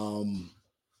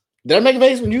 Did I make a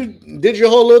face when you did your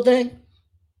whole little thing?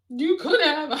 You could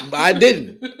have. But I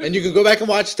didn't. And you can go back and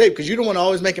watch the tape because you don't want to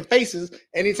always making faces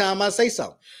anytime I say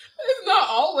something. It's not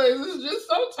always. It's just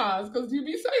sometimes because you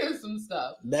be saying some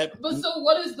stuff. But so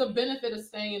what is the benefit of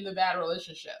staying in the bad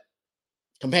relationship?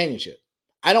 Companionship.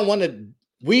 I don't want to.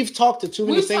 We've talked to too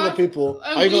many single people.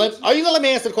 Are you gonna let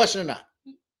me answer the question or not?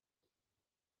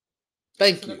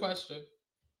 Thank you. The question.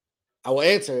 I will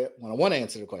answer it when I want to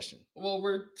answer the question.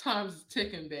 Well, time's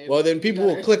ticking, babe. Well, then people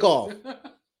will click off.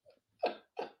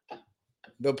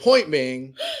 The point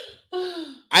being,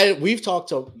 I've talked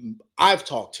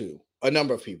to a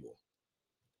number of people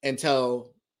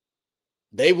until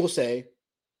they will say,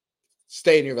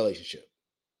 stay in your relationship.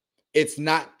 It's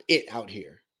not it out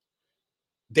here.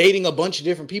 Dating a bunch of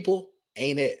different people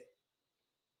ain't it.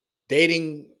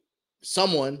 Dating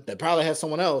someone that probably has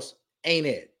someone else ain't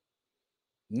it.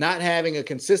 Not having a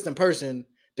consistent person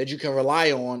that you can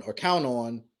rely on or count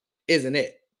on isn't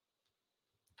it.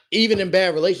 Even in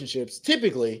bad relationships,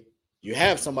 typically you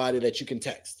have somebody that you can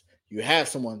text. You have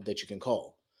someone that you can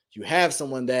call. You have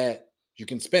someone that you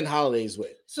can spend holidays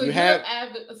with. So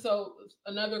so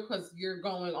another, because you're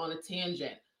going on a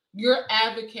tangent. You're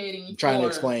advocating I'm trying to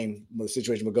explain the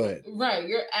situation, but go ahead. Right.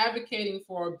 You're advocating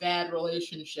for a bad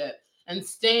relationship and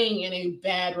staying in a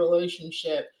bad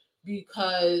relationship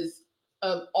because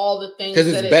of all the things.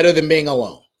 Because it's better than being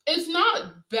alone. It's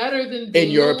not better than being alone.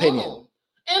 In your opinion.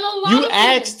 And a lot you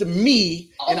asked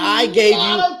me and I gave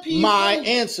you my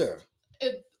answer.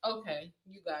 Okay,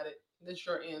 you got it. That's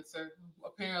your answer.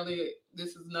 Apparently, this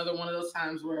is another one of those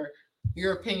times where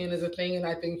your opinion is a thing and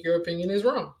I think your opinion is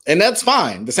wrong. And that's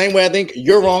fine. The same way I think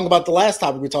you're wrong about the last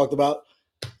topic we talked about,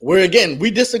 where again,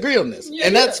 we disagree on this. Yeah,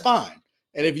 and that's fine.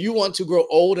 And if you want to grow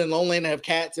old and lonely and have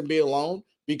cats and be alone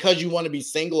because you want to be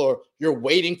single or you're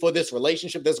waiting for this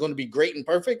relationship that's going to be great and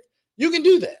perfect, you can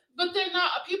do that. But they're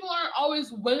not. People aren't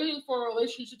always waiting for a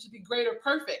relationship to be great or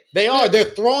perfect. They are. They're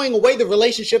throwing away the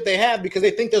relationship they have because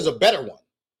they think there's a better one.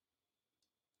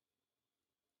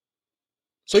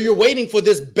 So you're waiting for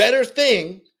this better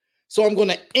thing. So I'm going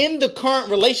to end the current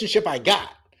relationship I got.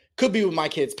 Could be with my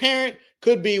kid's parent.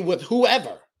 Could be with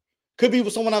whoever. Could be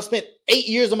with someone I've spent 8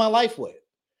 years of my life with.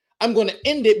 I'm going to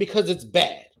end it because it's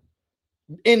bad.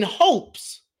 In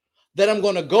hopes that I'm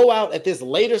going to go out at this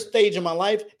later stage in my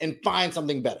life and find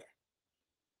something better.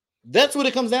 That's what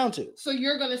it comes down to. So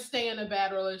you're going to stay in a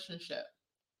bad relationship?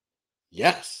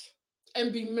 Yes.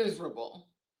 And be miserable?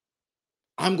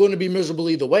 I'm going to be miserable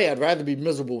either way. I'd rather be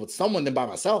miserable with someone than by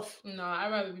myself. No,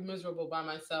 I'd rather be miserable by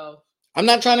myself. I'm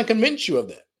not trying to convince you of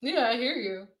that. Yeah, I hear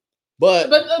you.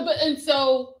 But and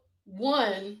so,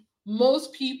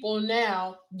 most people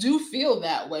now do feel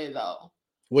that way, though.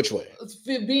 Which way?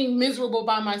 Being miserable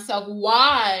by myself.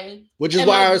 Why? Which is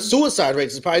why our suicide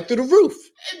rates is probably through the roof.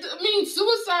 I mean,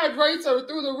 suicide rates are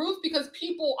through the roof because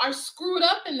people are screwed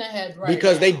up in the head right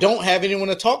because now. They don't have anyone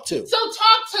to talk to. So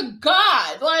talk to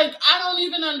God. Like, I don't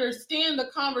even understand the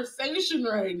conversation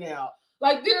right now.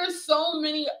 Like, there are so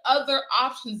many other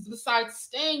options besides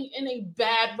staying in a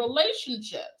bad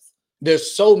relationship.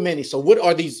 There's so many. So what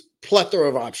are these plethora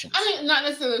of options? I mean, not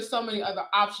necessarily there's so many other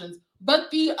options,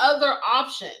 but the other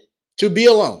option. To be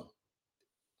alone.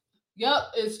 Yep,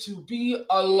 is to be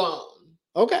alone.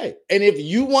 Okay. And if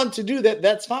you want to do that,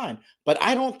 that's fine. But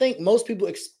I don't think most people,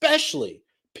 especially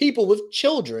people with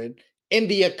children in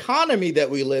the economy that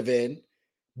we live in,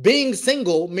 being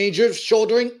single means you're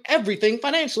shouldering everything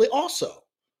financially also,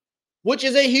 which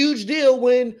is a huge deal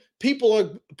when people are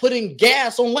putting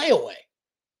gas on layaway.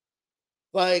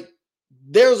 Like,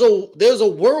 there's a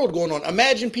world going on.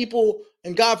 Imagine people,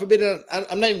 and God forbid,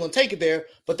 I'm not even going to take it there,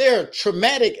 but there are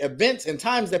traumatic events and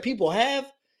times that people have,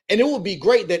 and it would be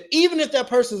great that even if that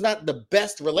person's not the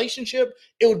best relationship,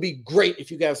 it would be great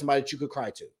if you have somebody that you could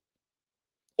cry to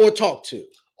or talk to.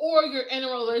 Or you're in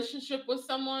a relationship with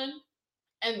someone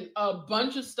and a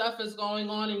bunch of stuff is going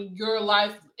on in your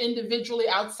life individually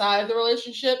outside the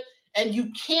relationship, and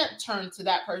you can't turn to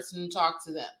that person and talk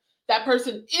to them. That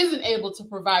person isn't able to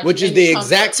provide, which is the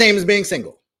exact same as being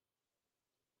single.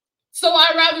 So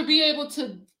I'd rather be able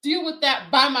to deal with that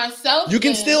by myself. You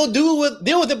can still deal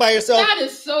with it by yourself. That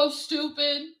is so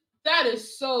stupid. That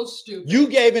is so stupid. You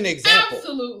gave an example.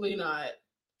 Absolutely not.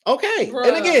 Okay. Bruh.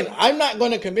 And again, I'm not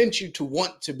going to convince you to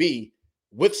want to be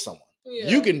with someone. Yeah.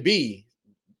 You can be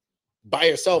by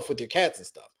yourself with your cats and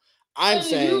stuff. I'm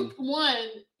saying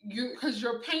because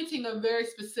you're painting a very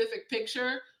specific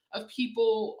picture of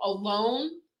people alone.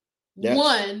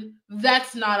 Yes.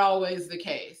 That's not always the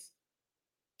case.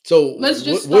 So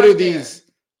what are these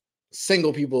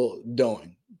single people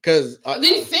doing? Because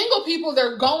these single people,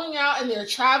 they're going out and they're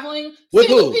traveling. With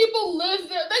single who? People live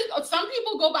there. Some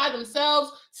people go by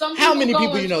themselves. How many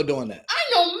people you know doing that?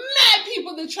 I know mad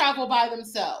people that travel by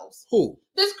themselves. Who?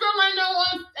 This girl I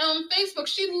know on Facebook,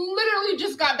 she literally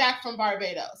just got back from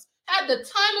Barbados. Had the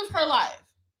time of her life.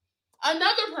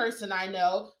 Another person I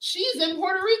know, she's in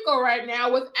Puerto Rico right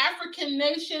now with African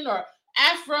Nation or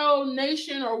Afro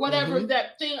Nation or whatever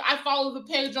that thing. I follow the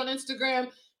page on Instagram.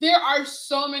 There are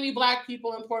so many Black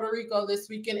people in Puerto Rico this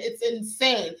weekend. It's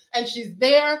insane. And she's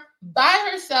there by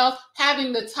herself,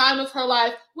 having the time of her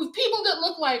life with people that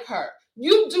look like her.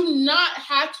 You do not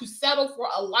have to settle for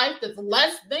a life that's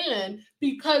less than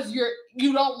because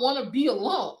you don't want to be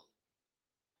alone.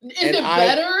 Is it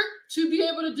better to be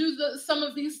able to do some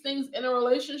of these things in a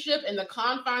relationship, in the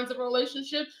confines of a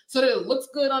relationship, so that it looks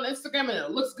good on Instagram and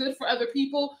it looks good for other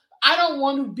people? I don't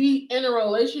want to be in a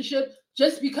relationship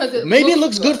just because it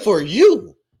looks good for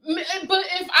you. But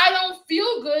if I don't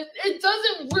feel good, it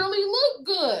doesn't really look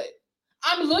good.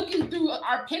 I'm looking through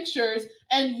our pictures,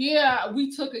 and yeah,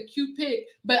 we took a cute pic,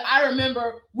 but I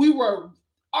remember we were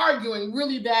arguing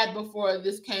really bad before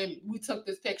we took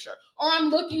this picture. Or I'm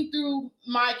looking through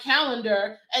my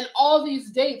calendar and all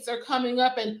these dates are coming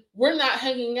up and we're not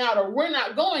hanging out or we're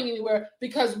not going anywhere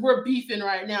because we're beefing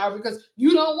right now or because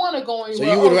you don't want to go anywhere.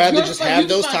 So you would rather just have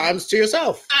those times to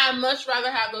yourself. I'd much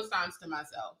rather have those times to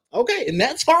myself. Okay, and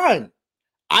that's fine.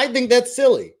 I think that's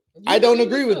silly. I don't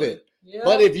agree with it. Yeah.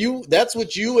 But if that's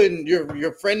what you and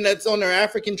your friend that's on their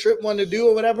African trip want to do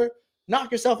or whatever,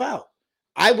 knock yourself out.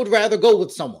 I would rather go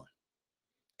with someone.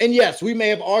 And yes, we may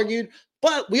have argued,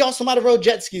 but we also might have rode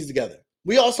jet skis together.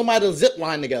 We also might have zip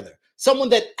lined together. Someone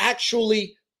that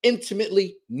actually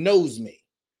intimately knows me.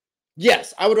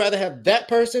 Yes, I would rather have that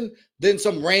person than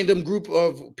some random group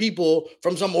of people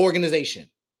from some organization.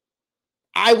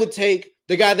 I would take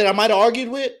the guy that I might have argued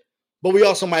with, but we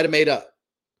also might have made up.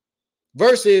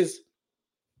 Versus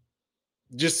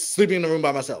just sleeping in the room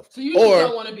by myself. So you just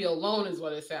don't want to be alone is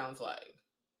what it sounds like.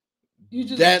 You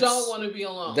just don't want to be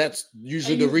alone. That's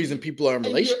usually the reason people are in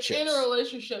relationships. You're in a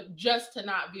relationship just to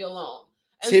not be alone.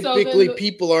 And typically,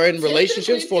 people are in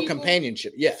relationships for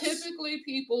companionship. Yes. Typically,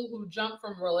 people who jump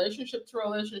from relationship to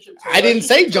relationship. I didn't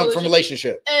say jump from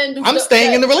relationship. And I'm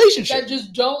staying in the relationship. That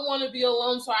just don't want to be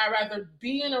alone. So I'd rather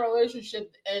be in a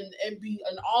relationship and be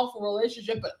an awful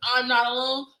relationship, but I'm not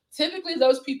alone. Typically,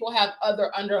 those people have other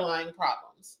underlying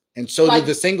problems. And so do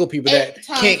the single people that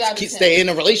can't stay in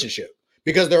a relationship.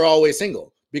 Because they're always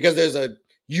single. Because there's a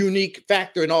unique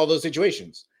factor in all those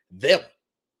situations. Them.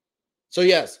 So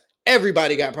yes,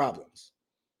 everybody got problems.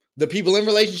 The people in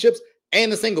relationships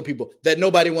and the single people that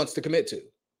nobody wants to commit to.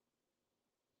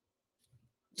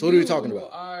 So what are we talking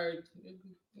about?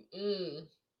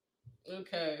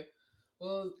 Okay.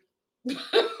 Well,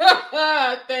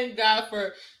 thank God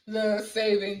for the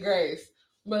saving grace.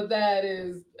 But that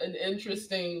is an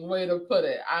interesting way to put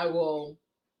it. I will...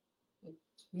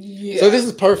 Yeah. So this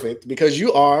is perfect because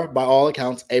you are, by all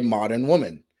accounts, a modern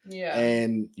woman. Yeah.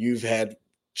 And you've had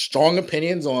strong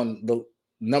opinions on the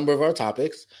number of our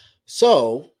topics.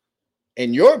 So,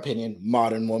 in your opinion,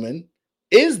 modern woman,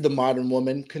 is the modern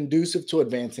woman conducive to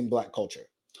advancing Black culture?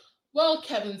 Well,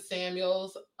 Kevin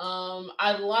Samuels,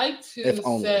 I'd like to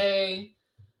say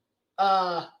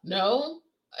no.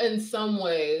 In some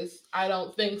ways, I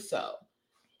don't think so.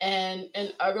 And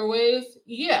in other ways,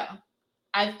 yeah.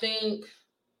 I think...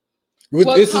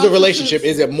 This is a relationship.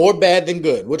 Is it more bad than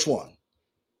good? Which one?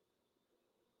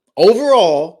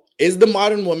 Overall, is the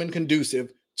modern woman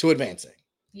conducive to advancing?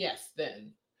 Yes,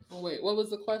 then. Oh, wait, what was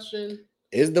the question?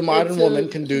 Is the modern woman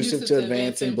conducive to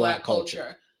advancing Black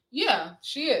culture? Yeah,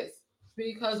 she is.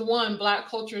 Because one, Black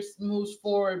culture moves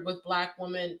forward with Black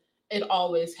women. It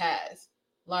always has.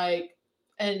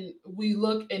 And we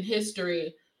look in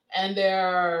history, and there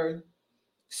are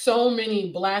so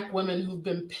many Black women who've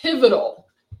been pivotal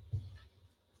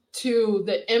to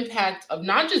the impact of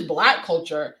not just Black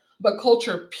culture, but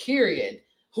culture, period,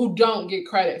 who don't get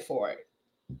credit for it.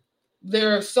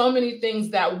 There are so many things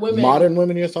that women... Modern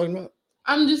women you're talking about?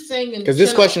 I'm just saying... Because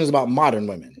this question is about modern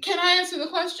women. Can I answer the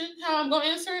question? How I'm going to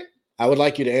answer it? I would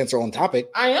like you to answer on topic.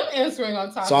 I am answering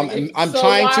on topic.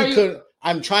 So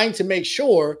I'm trying to make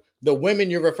sure the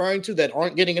women you're referring to that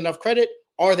aren't getting enough credit,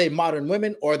 are they modern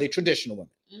women or are they traditional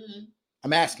women? Mm-hmm.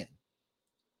 I'm asking.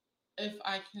 If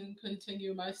I can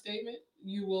continue my statement,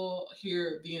 you will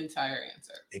hear the entire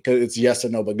answer. Because it's yes or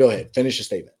no, but go ahead. Finish your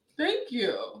statement. Thank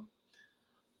you.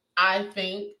 I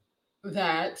think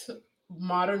that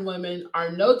modern women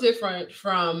are no different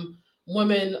from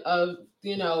women of,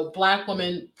 Black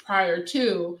women prior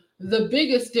to. The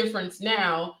biggest difference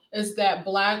now is that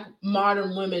Black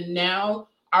modern women now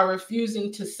are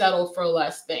refusing to settle for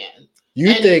less than.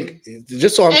 Think,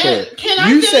 just so I'm clear,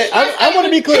 I want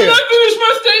to be clear. Can I finish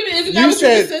my statement? Isn't that what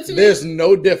you said to me? There's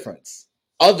no difference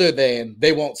other than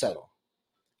they won't settle.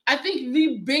 I think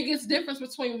the biggest difference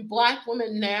between Black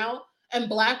women now and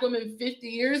Black women 50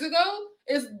 years ago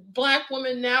is Black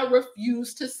women now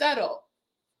refuse to settle.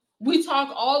 We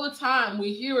talk all the time.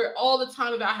 We hear it all the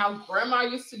time about how grandma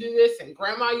used to do this and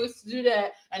grandma used to do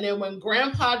that. And then when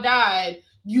grandpa died,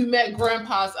 you met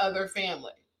grandpa's other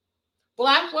family.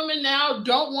 Black women now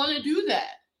don't want to do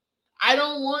that. I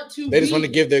don't want to. They just want to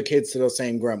give their kids to those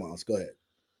same grandmas. Go ahead.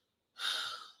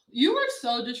 You are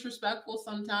so disrespectful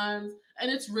sometimes, and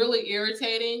it's really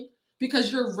irritating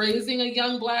because you're raising a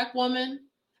young Black woman,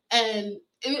 and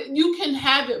you can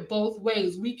have it both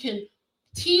ways. We can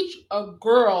teach a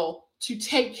girl to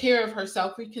take care of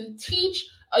herself. We can teach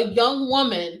a young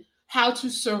woman how to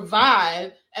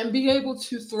survive and be able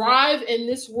to thrive in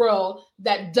this world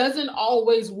that doesn't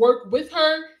always work with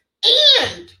her.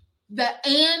 And that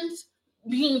and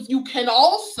means you can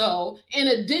also, in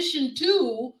addition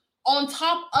to, on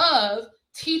top of,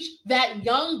 teach that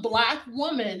young Black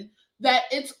woman that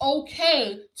it's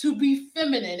okay to be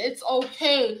feminine. It's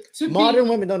okay to Modern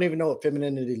women don't even know what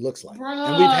femininity looks like. Bruh.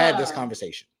 And we've had this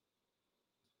conversation.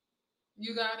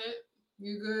 You got it?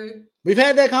 You good? We've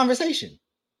had that conversation.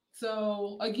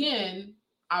 So again,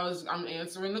 I'm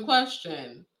answering the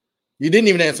question. You didn't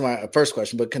even answer my first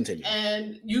question, but continue.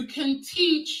 And you can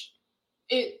teach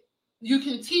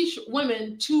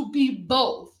women to be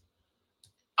both.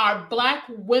 Are Black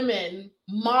women,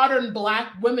 modern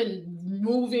Black women,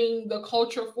 moving the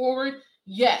culture forward?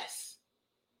 Yes.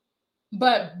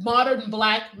 But modern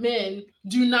Black men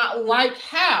do not like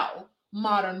how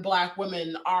modern Black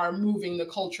women are moving the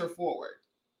culture forward.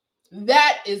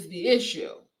 That is the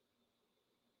issue.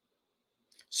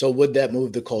 So would that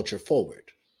move the culture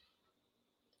forward?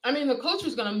 I mean, the culture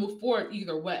is going to move forward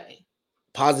either way.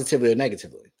 Positively or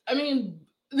negatively? I mean,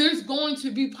 there's going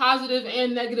to be positive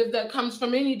and negative that comes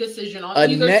from any decision on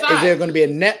either side. Is there going to be a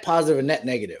net positive or net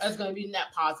negative? That's going to be net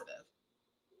positive.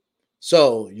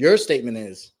 So your statement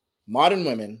is modern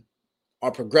women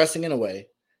are progressing in a way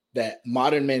that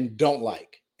modern men don't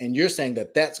like. And you're saying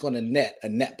that that's going to net a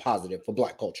net positive for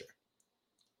Black culture.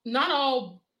 Not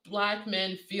all Black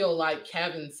men feel like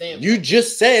Kevin Samuels. You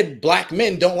just said Black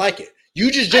men don't like it. You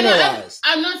just generalized.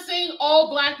 I'm not saying all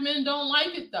Black men don't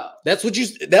like it, though.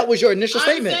 That was your initial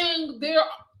statement. I'm saying there.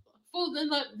 Well,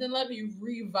 then let me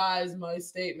revise my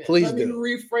statement. Please let do. me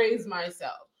rephrase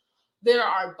myself. There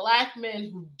are Black men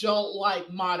who don't like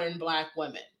modern Black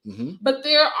women, but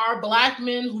there are Black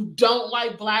men who don't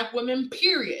like Black women.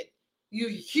 Period. You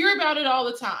hear about it all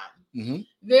the time.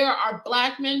 There are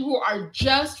Black men who are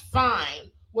just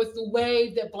fine with the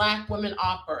way that Black women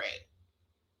operate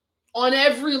on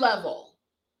every level.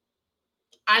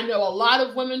 I know a lot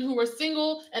of women who are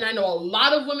single, and I know a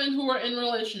lot of women who are in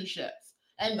relationships.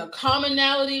 And the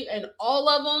commonality in all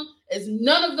of them is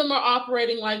none of them are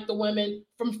operating like the women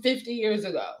from 50 years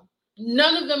ago.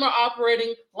 None of them are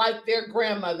operating like their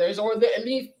grandmothers or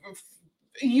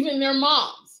even their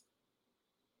moms.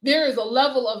 There is a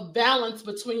level of balance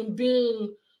between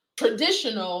being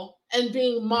traditional and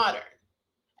being modern.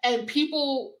 And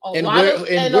people,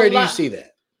 where do you see that?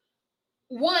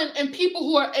 And people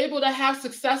who are able to have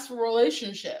successful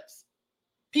relationships.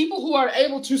 People who are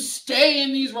able to stay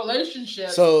in these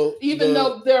relationships, though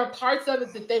there are parts of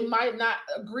it that they might not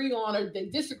agree on or they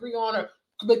disagree on or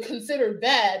but consider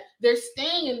bad, they're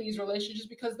staying in these relationships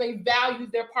because they value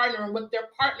their partner and what their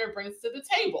partner brings to the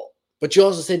table. But you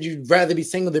also said you'd rather be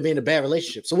single than be in a bad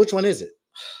relationship. So which one is it?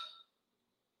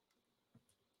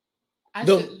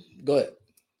 Go ahead.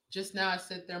 Just now I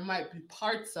said there might be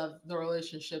parts of the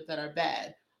relationship that are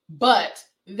bad, but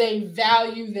they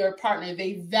value their partner.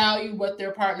 They value what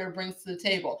their partner brings to the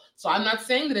table. So I'm not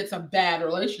saying that it's a bad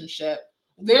relationship.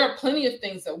 There are plenty of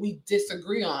things that we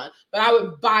disagree on, but I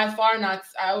would not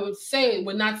say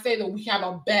that we have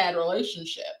a bad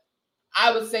relationship.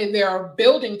 I would say there are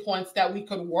building points that we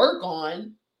could work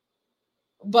on,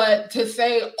 but to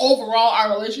say overall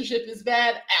our relationship is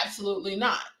bad, absolutely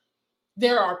not.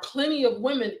 There are plenty of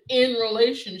women in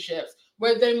relationships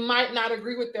where they might not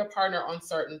agree with their partner on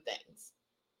certain things.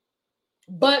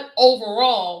 But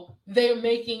overall, they're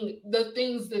making the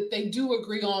things that they do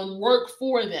agree on work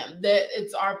for them, that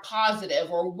it's our positive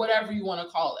or whatever you want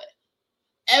to call it.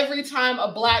 Every time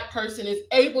a Black person is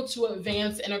able to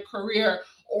advance in a career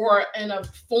or in a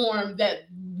form that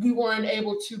we weren't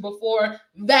able to before,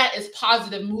 that is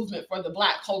positive movement for the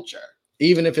Black culture.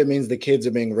 Even if it means the kids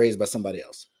are being raised by somebody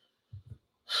else.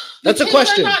 That's a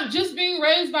question. They're not just being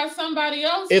raised by somebody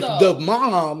else. If the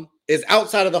mom is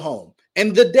outside of the home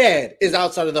and the dad is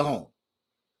outside of the home,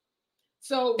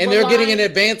 and they're getting and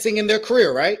advancing in their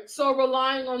career, right? So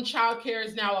relying on childcare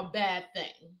is now a bad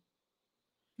thing.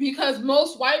 Because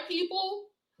most white people,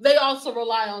 they also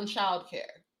rely on childcare.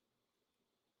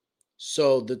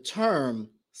 So the term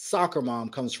soccer mom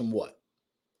comes from what?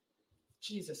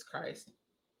 Jesus Christ.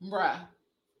 Bruh.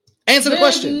 Answer the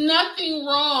question. There's nothing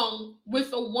wrong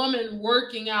with a woman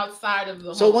working outside of the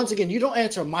home. So once again, you don't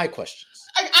answer my questions.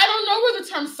 I don't know where the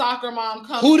term soccer mom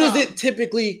comes from. Who does it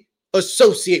typically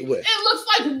associate with? It looks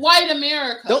like white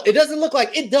America. No, it doesn't look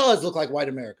like, it does look like white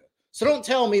America. So don't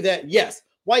tell me that, yes,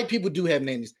 white people do have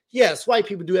nannies. Yes, white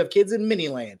people do have kids in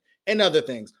Miniland and other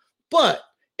things. But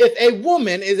if a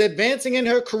woman is advancing in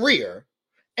her career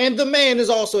and the man is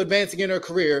also advancing in her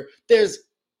career, there's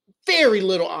very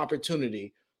little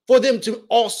opportunity for them to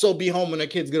also be home when their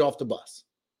kids get off the bus.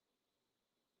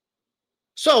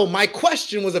 So my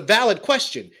question was a valid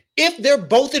question. If they're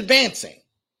both advancing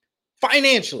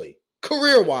financially,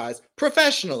 career-wise,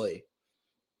 professionally,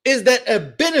 is that a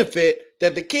benefit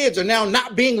that the kids are now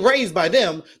not being raised by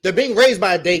them? They're being raised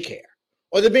by a daycare,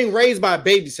 or they're being raised by a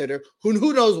babysitter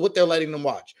who knows what they're letting them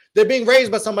watch. They're being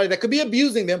raised by somebody that could be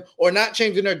abusing them or not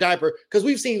changing their diaper, because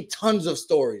we've seen tons of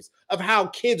stories of how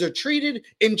kids are treated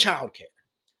in childcare.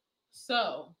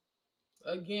 So,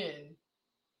 again,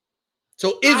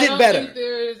 so is it better? I don't think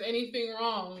there's anything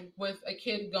wrong with a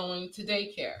kid going to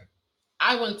daycare.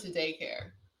 I went to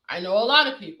daycare. I know a lot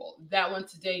of people that went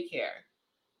to daycare.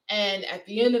 And at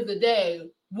the end of the day,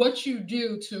 what you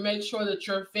do to make sure that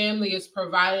your family is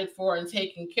provided for and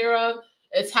taken care of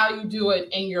is how you do it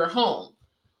in your home.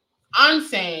 I'm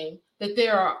saying that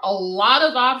there are a lot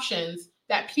of options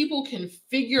that people can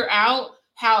figure out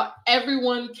how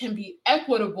everyone can be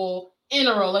equitable in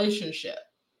a relationship.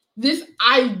 This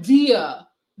idea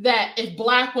that if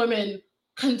Black women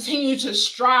continue to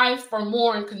strive for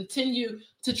more and continue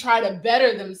to try to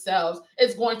better themselves,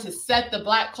 it's going to set the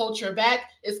Black culture back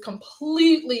is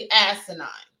completely asinine.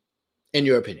 In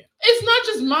your opinion? It's not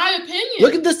just my opinion.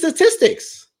 Look at the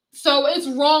statistics. So it's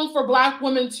wrong for Black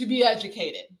women to be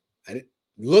educated.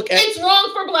 It's wrong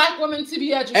for Black women to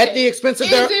be educated. At the expense of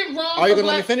their... Is it wrong? Are you going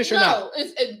to let me finish or not?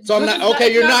 So I'm not...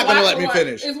 Okay, you're not going to let me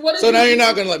finish. So now you're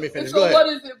not going to let me finish. Go ahead. What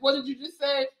is it? What did you just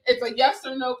say? It's a yes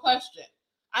or no question.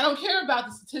 I don't care about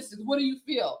the statistics. What do you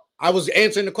feel? I was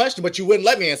answering the question, but you wouldn't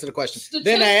let me answer the question.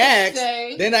 Then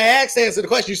I asked to answer the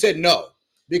question. You said no.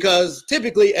 Because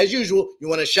typically, as usual, you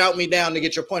want to shout me down to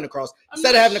get your point across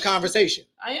instead of having a conversation.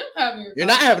 I am having a conversation. You're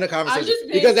not having a conversation.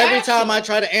 Because every time I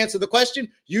try to answer the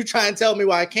question, you try and tell me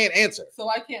why I can't answer. So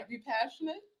I can't be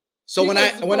passionate? So when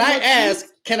I ask,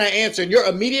 can I answer? And your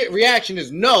immediate reaction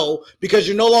is no, because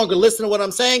you're no longer listening to what I'm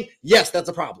saying. Yes, that's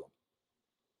a problem.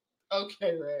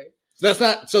 Okay, Ray.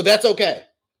 So that's okay.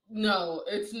 No,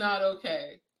 it's not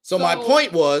okay. So my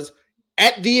point was,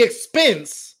 at the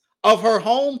expense of her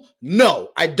home,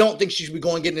 no, I don't think she should be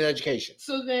going and getting an education.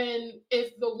 So then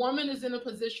if the woman is in a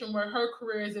position where her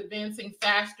career is advancing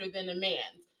faster than a man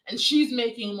and she's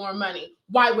making more money,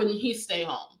 why wouldn't he stay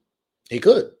home? He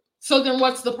could. So then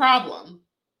what's the problem?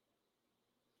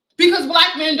 Because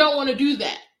Black men don't want to do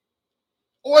that.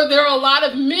 Or there are a lot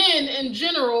of men in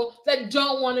general that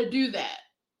don't want to do that.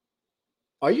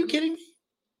 Are you kidding me?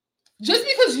 Just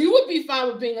because you would be fine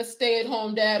with being a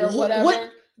stay-at-home dad or whatever.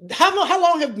 How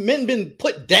long have men been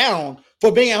put down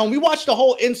for being at home? We watched the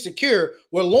whole Insecure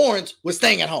where Lawrence was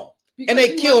staying at home. Because and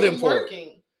they killed him for it.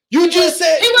 He wasn't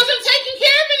taking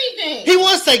care of anything. He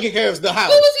was taking care of the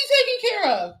house. Who was he taking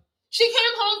care of? She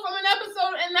came home from an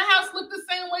episode and the house looked the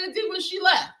same way it did when she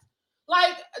left.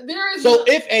 Like, there is... So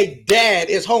if a dad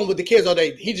is home with the kids all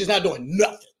day, he's just not doing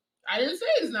nothing. I didn't say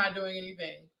he's not doing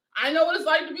anything. I know what it's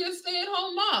like to be a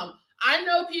stay-at-home mom. I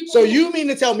know people... So you mean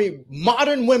to tell me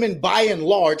modern women, by and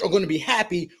large, are going to be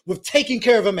happy with taking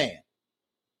care of a man?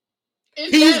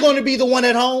 He's going to be the one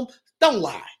at home? Don't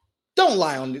lie. Don't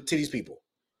lie to these people.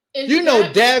 You know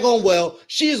daggone well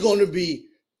she's going to be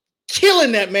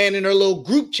killing that man in her little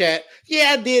group chat.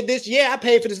 Yeah, I did this. Yeah, I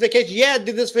paid for this vacation. Yeah, I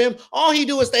did this for him. All he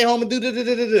do is stay home and do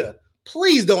da-da-da-da-da.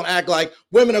 Please don't act like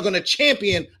women are going to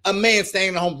champion a man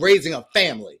staying at home raising a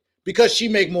family because she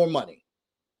make more money.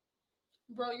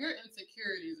 Bro, your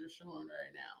insecurities are showing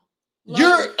right now.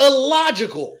 You're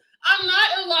illogical. I'm not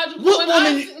illogical. What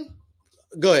woman?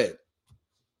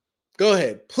 Go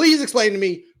ahead. Please explain to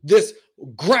me this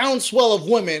groundswell of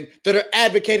women that are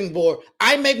advocating for,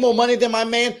 I make more money than my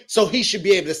man, so he should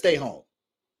be able to stay home.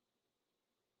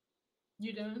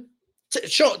 You done?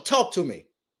 Talk to me.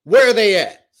 Where are they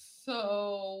at?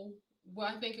 So,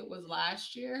 I think it was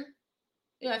last year.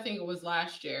 Yeah, I think it was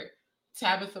last year.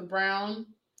 Tabitha Brown.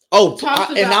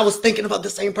 I was thinking about the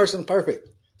same person. Perfect.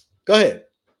 Go ahead.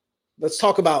 Let's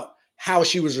talk about how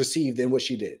she was received and what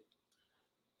she did.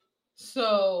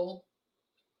 So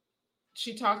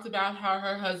she talked about how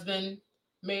her husband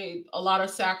made a lot of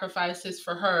sacrifices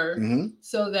for her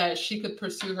so that she could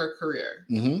pursue her career.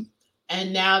 Mm-hmm.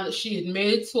 And now that she had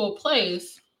made it to a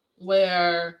place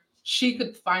where she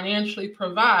could financially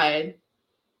provide,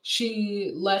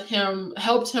 She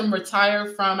helped him retire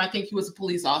from, I think he was a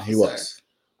police officer. He was.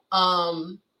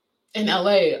 In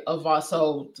LA of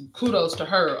also kudos to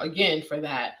her again for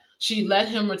that. She let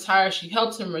him retire. She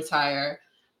helped him retire,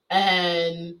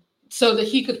 and so that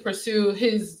he could pursue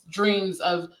his dreams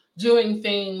of doing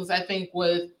things, I think,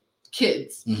 with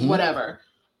kids, whatever.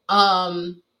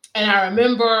 And I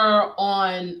remember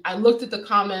I looked at the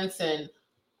comments, and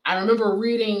I remember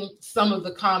reading some of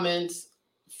the comments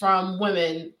from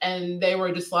women, and they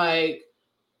were just like,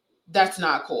 that's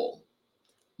not cool.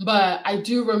 But I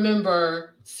do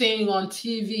remember seeing on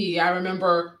TV, I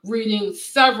remember reading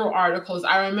several articles.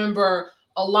 I remember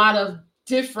a lot of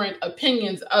different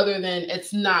opinions other than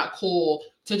it's not cool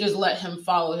to just let him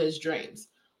follow his dreams.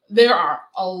 There are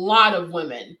a lot of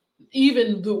women,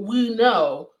 even that we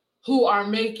know, who are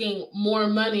making more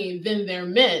money than their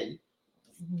men,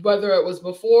 whether it was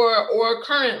before or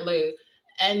currently,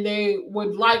 and they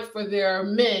would like for their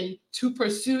men to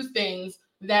pursue things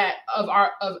that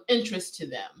of interest to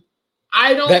them.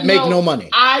 Make no money.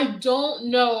 I don't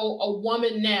know a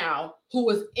woman now who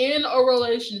was in a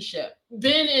relationship,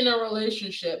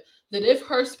 that if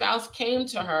her spouse came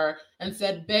to her and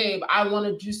said, babe, I want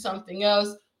to do something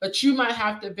else, but you might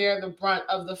have to bear the brunt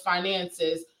of the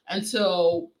finances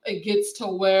until it gets to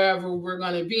wherever we're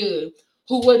going to be,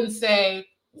 who wouldn't say,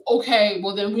 okay,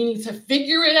 well, then we need to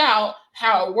figure it out,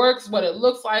 how it works, what it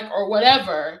looks like, or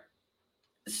whatever,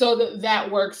 so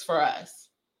that works for us.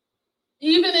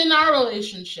 Even in our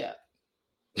relationship,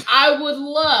 I would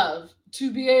love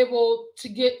to be able to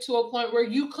get to a point where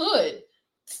you could,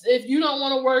 if you don't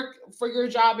want to work for your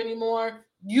job anymore,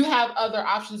 you have other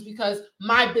options, because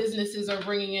my businesses are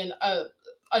bringing in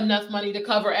enough money to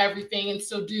cover everything and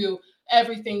still do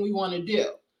everything we want to do.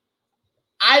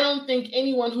 I don't think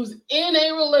anyone who's in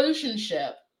a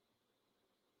relationship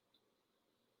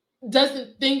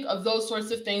doesn't think of those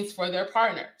sorts of things for their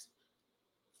partners.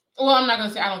 Well, I'm not going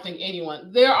to say I don't think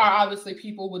anyone. There are obviously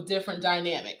people with different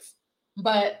dynamics,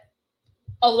 but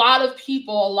a lot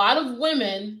of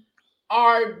women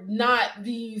are not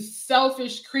these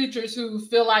selfish creatures who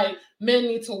feel like men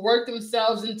need to work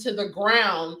themselves into the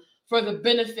ground for the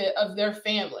benefit of their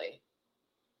family.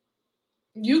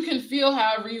 You can feel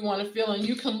however you want to feel, and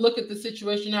you can look at the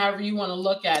situation however you want to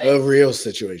look at it. A real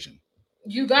situation.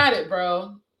 You got it,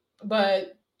 bro.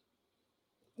 But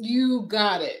you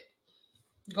got it.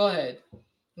 Go ahead.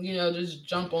 Just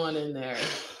jump on in there.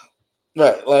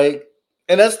 Right.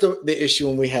 And that's the issue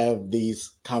when we have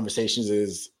these conversations,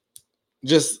 is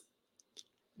just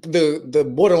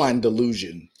the borderline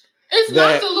delusion. It's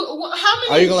not delusion. How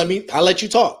many? Are you going to let me? I'll let you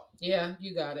talk. Yeah,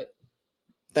 you got it.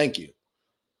 Thank you.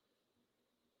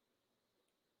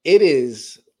 It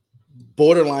is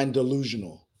borderline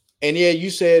delusional. And yeah,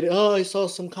 you said, oh, I saw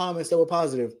some comments that were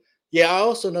positive. Yeah, I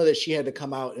also know that she had to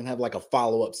come out and have like a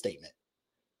follow-up statement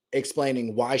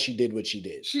explaining why she did what she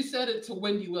did. She said it to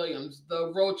Wendy Williams,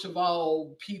 the roach of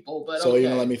all people. But so okay. You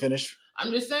gonna let me finish?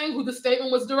 I'm just saying who the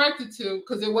statement was directed to,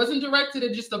 because it wasn't directed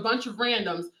at just a bunch of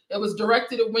randoms. It was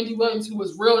directed at Wendy Williams, who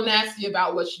was real nasty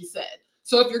about what she said.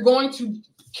 So if you're going to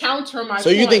counter my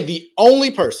point, you think the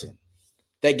only person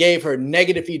that gave her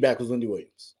negative feedback was Wendy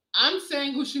Williams? I'm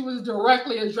saying who she was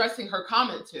directly addressing her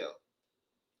comment to.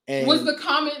 And was the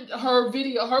comment, her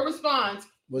video, her response,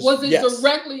 was it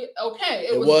directly, okay.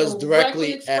 It was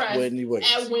directly at Wendy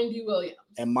Williams.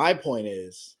 And my point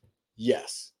is,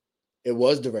 yes, it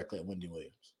was directly at Wendy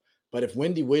Williams. But if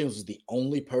Wendy Williams was the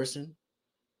only person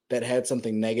that had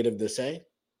something negative to say,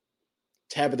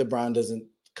 Tabitha Brown doesn't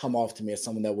come off to me as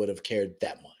someone that would have cared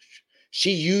that much.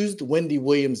 She used Wendy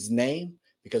Williams' name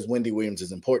because Wendy Williams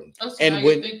is important. Oh, so and now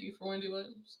you're thinking for Wendy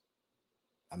Williams?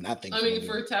 I'm not thinking. I mean,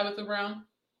 for Tabitha Brown?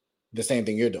 The same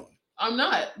thing you're doing. I'm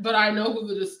not, but I know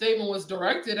who the statement was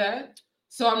directed at,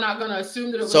 so I'm not going to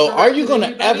assume that it was. So, are you going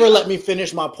to ever let me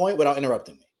finish my point without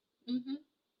interrupting me? Mm-hmm.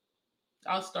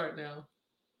 I'll start now.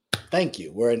 Thank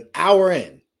you. We're an hour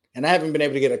in, and I haven't been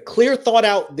able to get a clear thought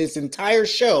out this entire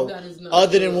show,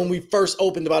 other than when we first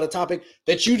opened about a topic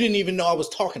that you didn't even know I was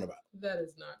talking about. That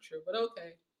is not true, but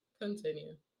okay,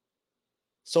 continue.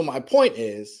 So my point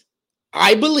is,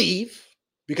 I believe,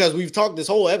 because we've talked this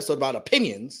whole episode about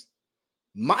opinions,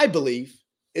 my belief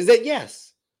is that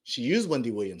yes, she used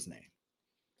Wendy Williams' name.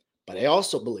 But I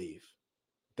also believe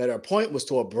that her point was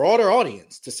to a broader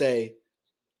audience to say,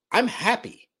 I'm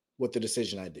happy with the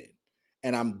decision I did.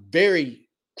 And I'm very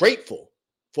grateful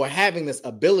for having this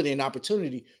ability and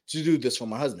opportunity to do this for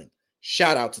my husband.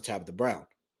 Shout out to Tabitha Brown.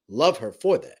 Love her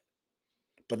for that.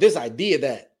 But this idea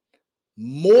that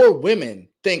more women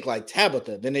think like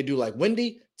Tabitha than they do like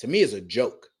Wendy, to me is a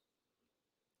joke.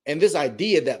 And this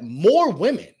idea that more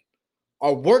women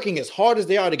are working as hard as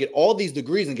they are to get all these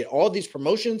degrees and get all these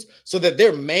promotions so that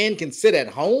their man can sit at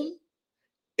home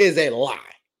is a lie.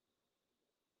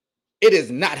 It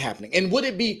is not happening. And would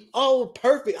it be,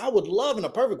 perfect? I would love in a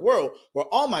perfect world where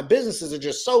all my businesses are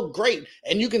just so great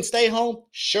and you can stay home.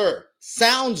 Sure.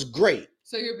 Sounds great.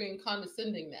 So you're being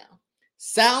condescending now.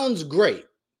 Sounds great.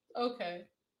 Okay.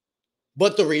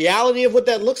 But the reality of what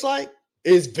that looks like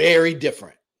is very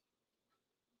different.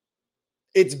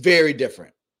 It's very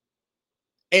different.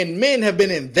 And men have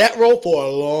been in that role for a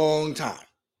long time.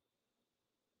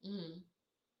 Mm-hmm.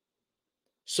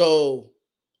 So,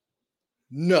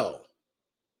 no.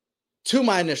 To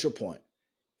my initial point,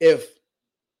 if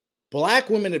Black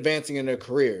women advancing in their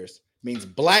careers means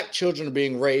Black children are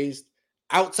being raised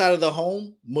outside of the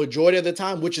home majority of the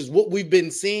time, which is what we've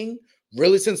been seeing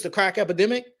really since the crack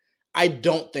epidemic, I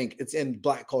don't think it's in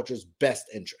Black culture's best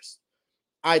interest.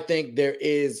 I think there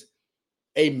is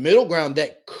a middle ground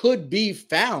that could be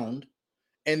found,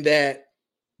 and that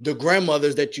the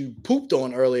grandmothers that you pooped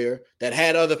on earlier that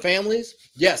had other families,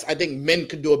 yes, I think men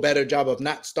could do a better job of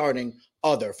not starting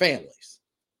other families.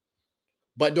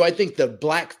 But do I think the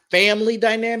Black family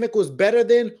dynamic was better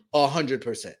then?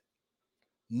 100%.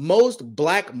 Most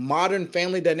Black modern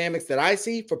family dynamics that I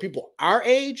see for people our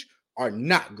age are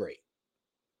not great.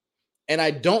 And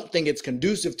I don't think it's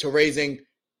conducive to raising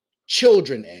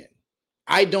children in.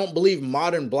 I don't believe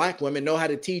modern Black women know how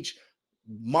to teach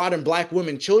modern Black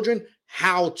women children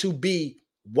how to be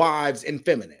wives and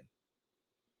feminine.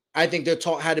 I think they're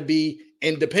taught how to be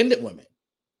independent women.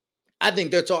 I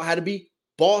think they're taught how to be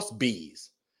boss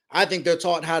bees. I think they're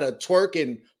taught how to twerk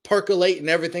and percolate and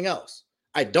everything else.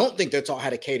 I don't think they're taught how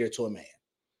to cater to a man.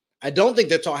 I don't think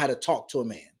they're taught how to talk to a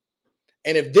man.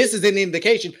 And if this is any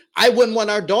indication, I wouldn't want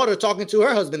our daughter talking to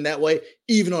her husband that way,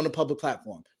 even on a public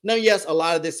platform. Now, yes, a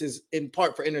lot of this is in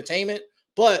part for entertainment,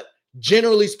 but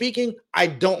generally speaking, I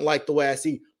don't like the way I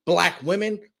see Black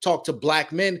women talk to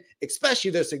Black men, especially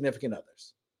their significant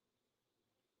others.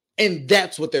 And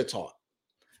that's what they're taught.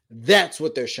 That's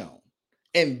what they're shown.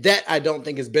 And that I don't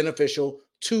think is beneficial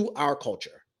to our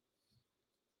culture.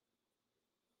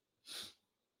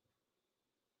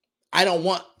 I don't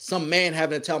want some man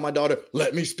having to tell my daughter,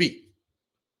 let me speak.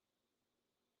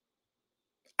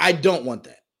 I don't want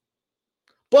that.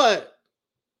 But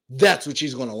that's what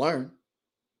she's going to learn.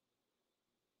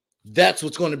 That's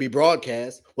what's going to be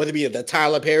broadcast, whether it be the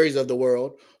Tyler Perrys of the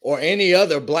world or any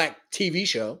other Black TV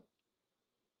show.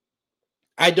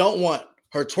 I don't want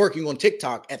her twerking on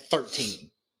TikTok at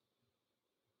 13.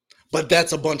 But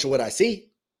that's a bunch of what I see.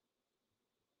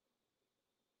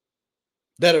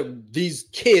 These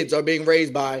kids are being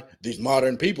raised by these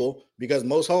modern people, because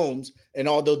most homes, and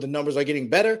although the numbers are getting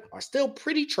better, are still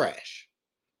pretty trash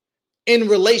in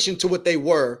relation to what they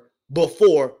were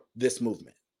before this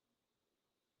movement.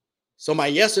 So my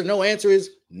yes or no answer is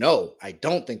no, I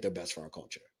don't think they're best for our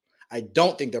culture. I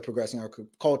don't think they're progressing our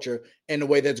culture in a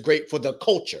way that's great for the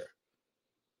culture.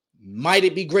 Might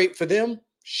it be great for them?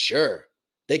 Sure.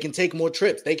 They can take more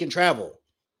trips. They can travel.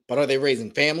 But are they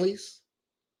raising families?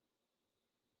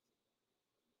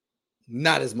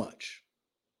 Not as much.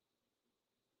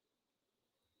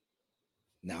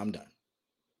 Now I'm done.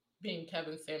 Being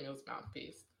Kevin Samuel's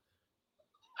mouthpiece.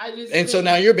 So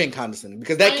now you're being condescending,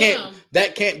 because that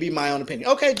can't be my own opinion.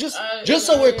 Okay, just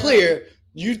so we're clear,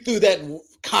 you threw that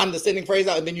condescending phrase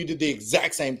out and then you did the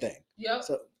exact same thing. Yep.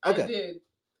 So okay. I did.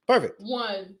 Perfect.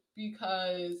 One,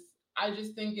 because I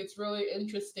just think it's really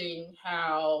interesting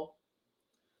how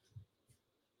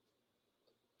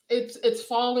it's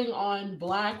falling on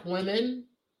Black women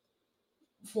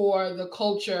for the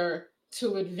culture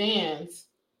to advance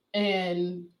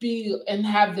and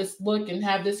have this look and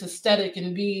have this aesthetic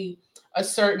and be a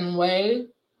certain way.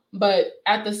 But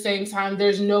at the same time,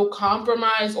 there's no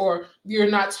compromise, or you're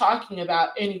not talking about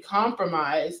any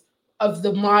compromise of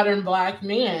the modern Black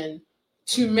man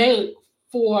to make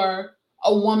for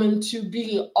a woman to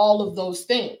be all of those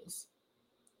things.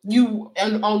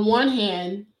 And on one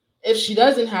hand, if she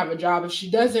doesn't have a job, if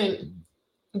she doesn't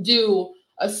do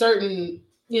a certain,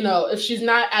 if she's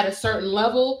not at a certain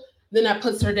level, then that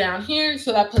puts her down here.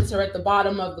 So that puts her at the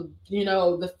bottom of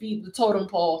the totem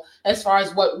pole as far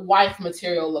as what wife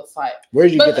material looks like. Where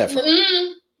did you get that from?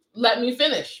 Let me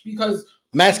finish, because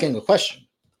I'm asking a question.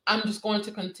 I'm just going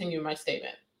to continue my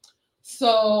statement.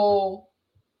 So,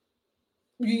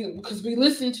 because we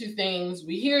listen to things,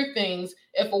 we hear things.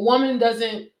 If a woman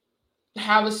doesn't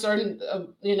have a certain,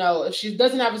 if she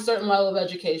doesn't have a certain level of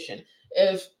education,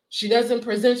 if she doesn't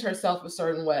present herself a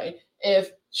certain way,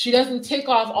 if she doesn't tick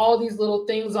off all these little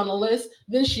things on the list,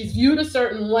 then she's viewed a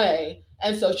certain way.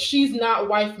 And so she's not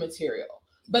wife material.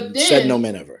 But then, said no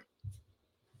man ever.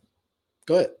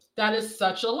 Go ahead. That is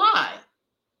such a lie.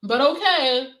 But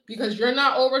okay, because you're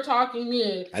not over talking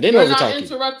me. I didn't you're over talk not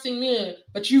interrupting me,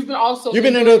 but you've been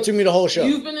interrupting me the whole show.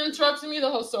 You've been interrupting me the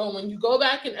whole show. When you go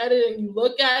back and edit and you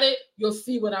look at it, you'll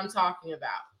see what I'm talking about.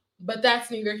 But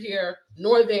that's neither here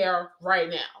nor there right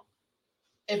now.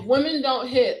 If women don't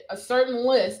hit a certain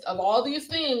list of all these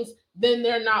things, then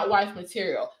they're not wife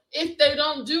material. If they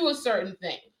don't do a certain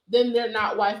thing, then they're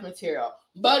not wife material.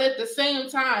 But at the same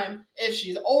time, if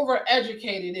she's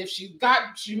overeducated, if she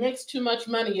makes too much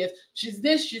money, if she's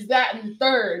this, she's that, and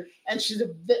third, and she's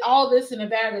all this in a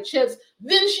bag of chips,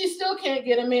 then she still can't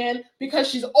get a man because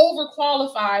she's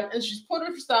overqualified and she's put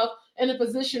herself in a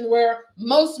position where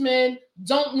most men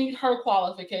don't meet her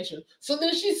qualification. So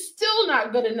then she's still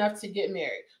not good enough to get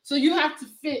married. So you have to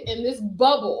fit in this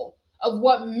bubble of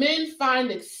what men find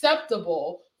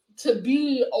acceptable to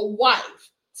be a wife,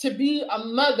 to be a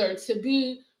mother, to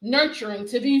be nurturing,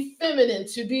 to be feminine,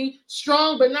 to be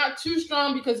strong, but not too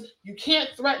strong because you can't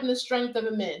threaten the strength of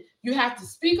a man. You have to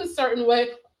speak a certain way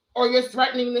or you're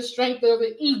threatening the strength or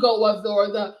the ego of or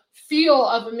the feel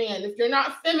of a man. If you're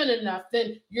not feminine enough,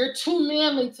 then you're too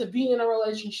manly to be in a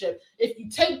relationship. If you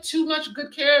take too much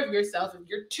good care of yourself, if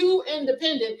you're too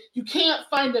independent, you can't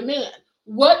find a man.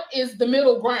 What is the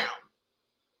middle ground?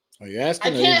 Are you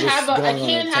asking? I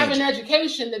can't have an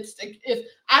education that's if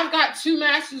I've got 2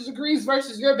 master's degrees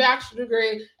versus your bachelor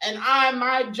degree, and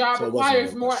my job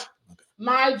requires more. Okay.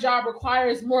 My job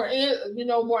requires more,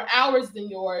 more hours than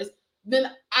yours.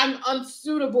 Then I'm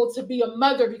unsuitable to be a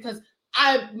mother because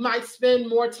I might spend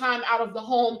more time out of the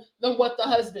home than what the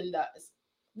husband does.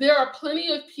 There are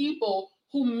plenty of people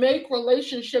who make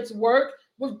relationships work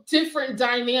with different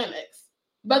dynamics.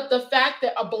 But the fact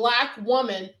that black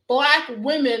women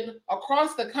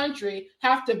across the country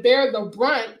have to bear the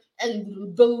brunt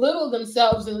and belittle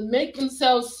themselves and make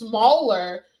themselves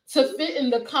smaller to fit in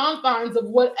the confines of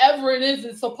whatever it is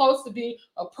that's supposed to be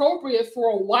appropriate for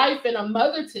a wife and a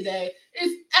mother today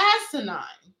is asinine.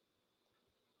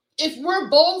 If we're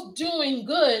both doing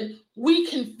good, we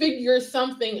can figure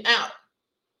something out.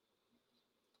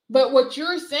 But what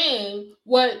you're saying,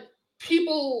 what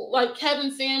people like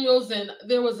Kevin Samuels, and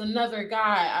there was another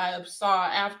guy I saw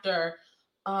after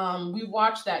we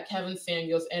watched that Kevin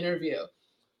Samuels interview.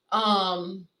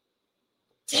 Dang,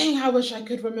 I wish I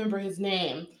could remember his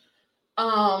name.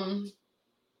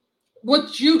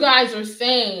 What you guys are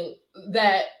saying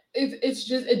that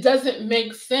it doesn't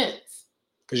make sense.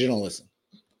 Because you don't listen.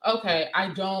 Okay, I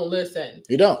don't listen.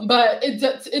 You don't. But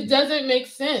it doesn't make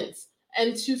sense.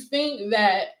 And to think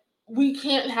that we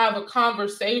can't have a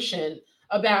conversation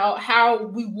about how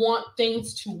we want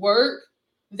things to work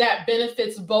that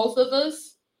benefits both of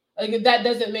us, like that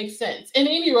doesn't make sense in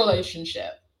any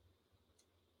relationship.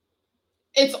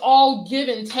 It's all give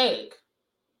and take.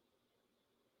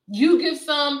 You give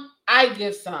some, I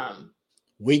give some.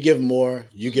 We give more,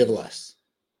 you give less.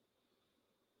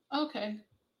 Okay.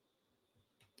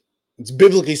 It's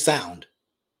biblically sound.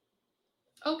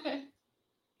 Okay.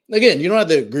 Again, you don't have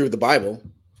to agree with the Bible.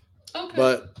 Okay.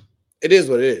 But it is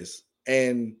what it is.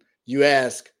 And you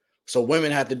ask, so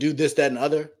women have to do this, that, and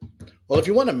other? Well, if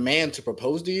you want a man to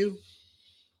propose to you,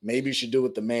 maybe you should do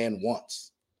what the man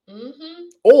wants. Mm-hmm.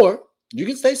 Or you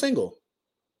can stay single.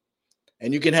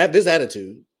 And you can have this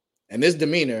attitude and this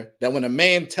demeanor that when a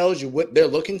man tells you what they're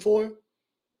looking for,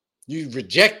 you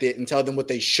reject it and tell them what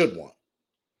they should want.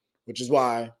 Which is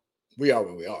why we are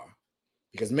where we are.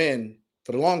 Because men,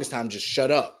 for the longest time, just shut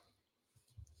up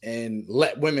and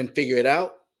let women figure it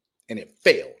out, and it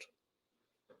failed.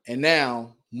 And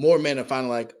now more men are finally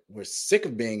like, we're sick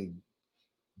of being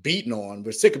beaten on.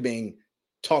 We're sick of being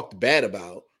talked bad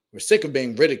about. We're sick of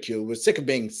being ridiculed. We're sick of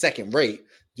being second rate.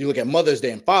 You look at Mother's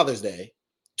Day and Father's Day,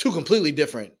 2 completely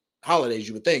different holidays,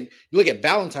 you would think. You look at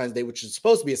Valentine's Day, which is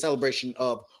supposed to be a celebration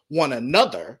of one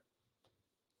another,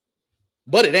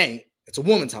 but it ain't. It's a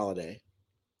woman's holiday.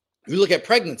 You look at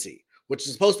pregnancy, which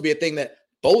is supposed to be a thing that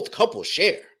both couples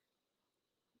share.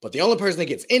 But the only person that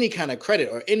gets any kind of credit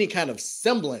or any kind of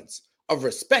semblance of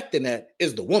respect in that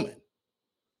is the woman.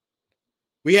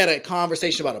 We had a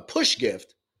conversation about a push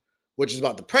gift, which is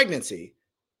about the pregnancy.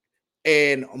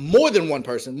 And more than one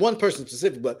person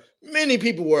specific, but many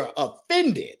people were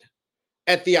offended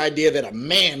at the idea that a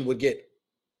man would get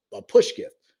a push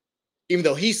gift, even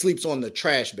though he sleeps on the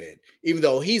trash bed, even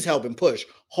though he's helping push,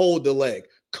 hold the leg,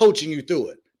 coaching you through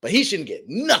it. But he shouldn't get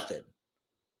nothing.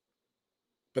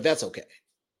 But that's okay.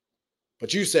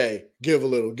 But you say, give a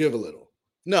little, give a little.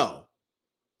 No,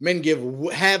 men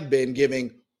have been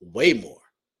giving way more.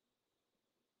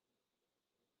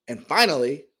 And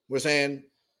finally, we're saying,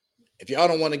 if y'all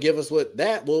don't want to give us what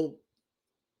that, we'll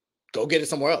go get it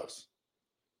somewhere else.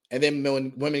 And then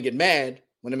when women get mad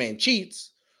when the man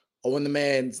cheats or when the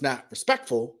man's not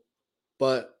respectful,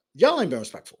 but y'all ain't been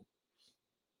respectful.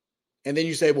 And then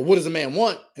you say, well, what does a man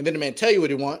want? And then the man tell you what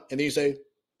he want. And then you say,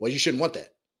 well, you shouldn't want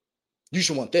that. You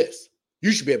should want this.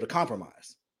 You should be able to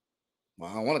compromise. Well,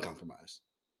 I don't want to compromise.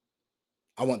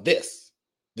 I want this.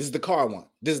 This is the car I want.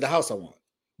 This is the house I want.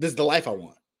 This is the life I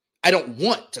want. I don't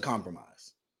want to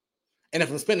compromise. And if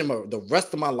I'm spending the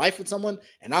rest of my life with someone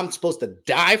and I'm supposed to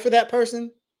die for that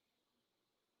person,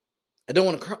 I don't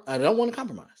want to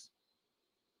compromise.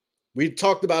 We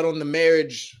talked about on the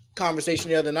marriage conversation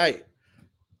the other night,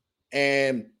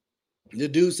 and the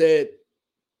dude said,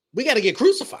 we got to get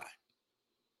crucified.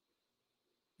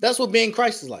 That's what being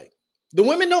Christ is like. The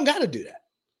women don't got to do that.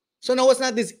 So no, it's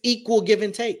not this equal give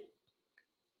and take.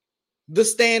 The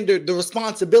standard, the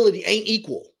responsibility ain't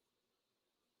equal.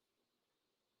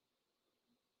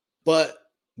 But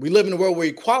we live in a world where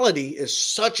equality is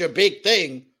such a big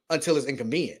thing until it's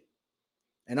inconvenient.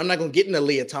 And I'm not going to get into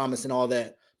Leah Thomas and all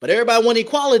that, but everybody want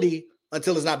equality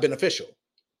until it's not beneficial.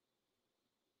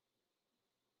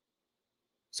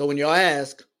 So when y'all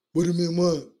ask, what do men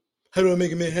want? How do I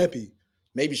make a man happy?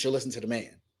 Maybe you should listen to the man,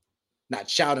 not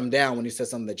shout him down when he says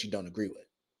something that you don't agree with.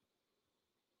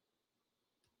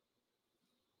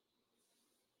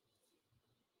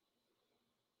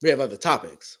 We have other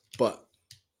topics, but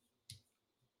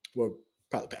we're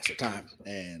probably past the time,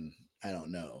 and I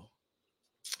don't know.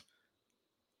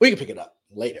 We can pick it up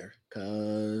later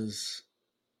because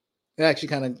it actually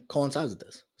kind of coincides with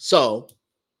this. So,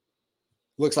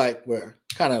 looks like we're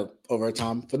kind of over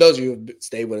time. For those of you who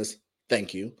stayed with us,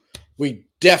 thank you. We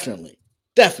definitely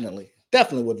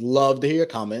would love to hear your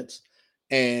comments.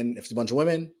 And if it's a bunch of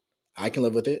women, I can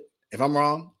live with it. If I'm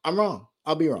wrong, I'm wrong.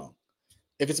 I'll be wrong.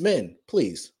 If it's men,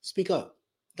 please speak up.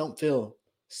 Don't feel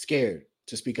scared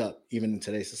to speak up, even in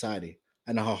today's society.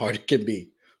 I know how hard it can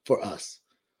be for us.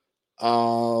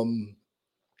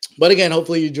 But again,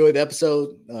 hopefully you enjoyed the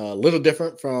episode. A little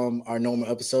different from our normal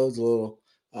episodes. We're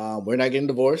not getting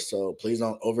divorced, so please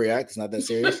don't overreact. It's not that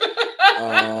serious.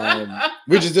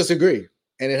 We just disagree,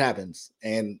 and it happens.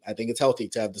 And I think it's healthy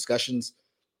to have discussions.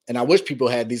 And I wish people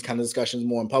had these kind of discussions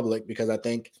more in public because I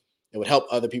think it would help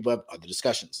other people have other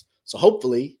discussions. So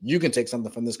hopefully you can take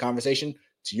something from this conversation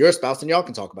to your spouse and y'all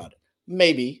can talk about it.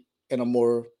 Maybe in a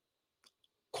more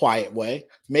quiet way.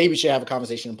 Maybe you should have a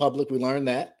conversation in public. We learned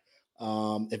that.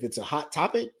 If it's a hot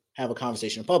topic, have a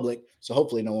conversation in public. So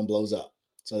hopefully no one blows up.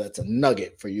 So that's a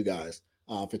nugget for you guys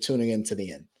for tuning in to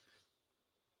the end.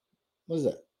 What is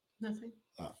that? Nothing.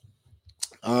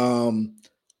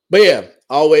 But yeah,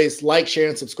 always like, share,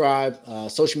 and subscribe.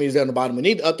 Social media is down the bottom. We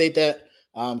need to update that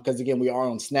because again, we are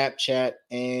on Snapchat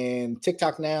and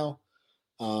TikTok now.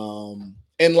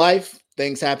 In life,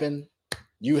 things happen.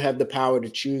 You have the power to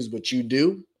choose what you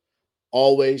do.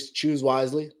 Always choose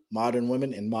wisely, modern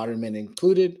women and modern men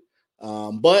included.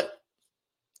 But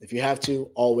if you have to,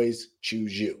 always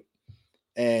choose you.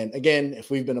 And again,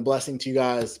 if we've been a blessing to you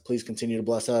guys, please continue to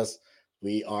bless us.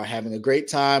 We are having a great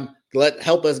time.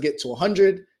 Help us get to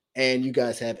 100, and you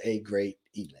guys have a great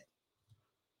evening.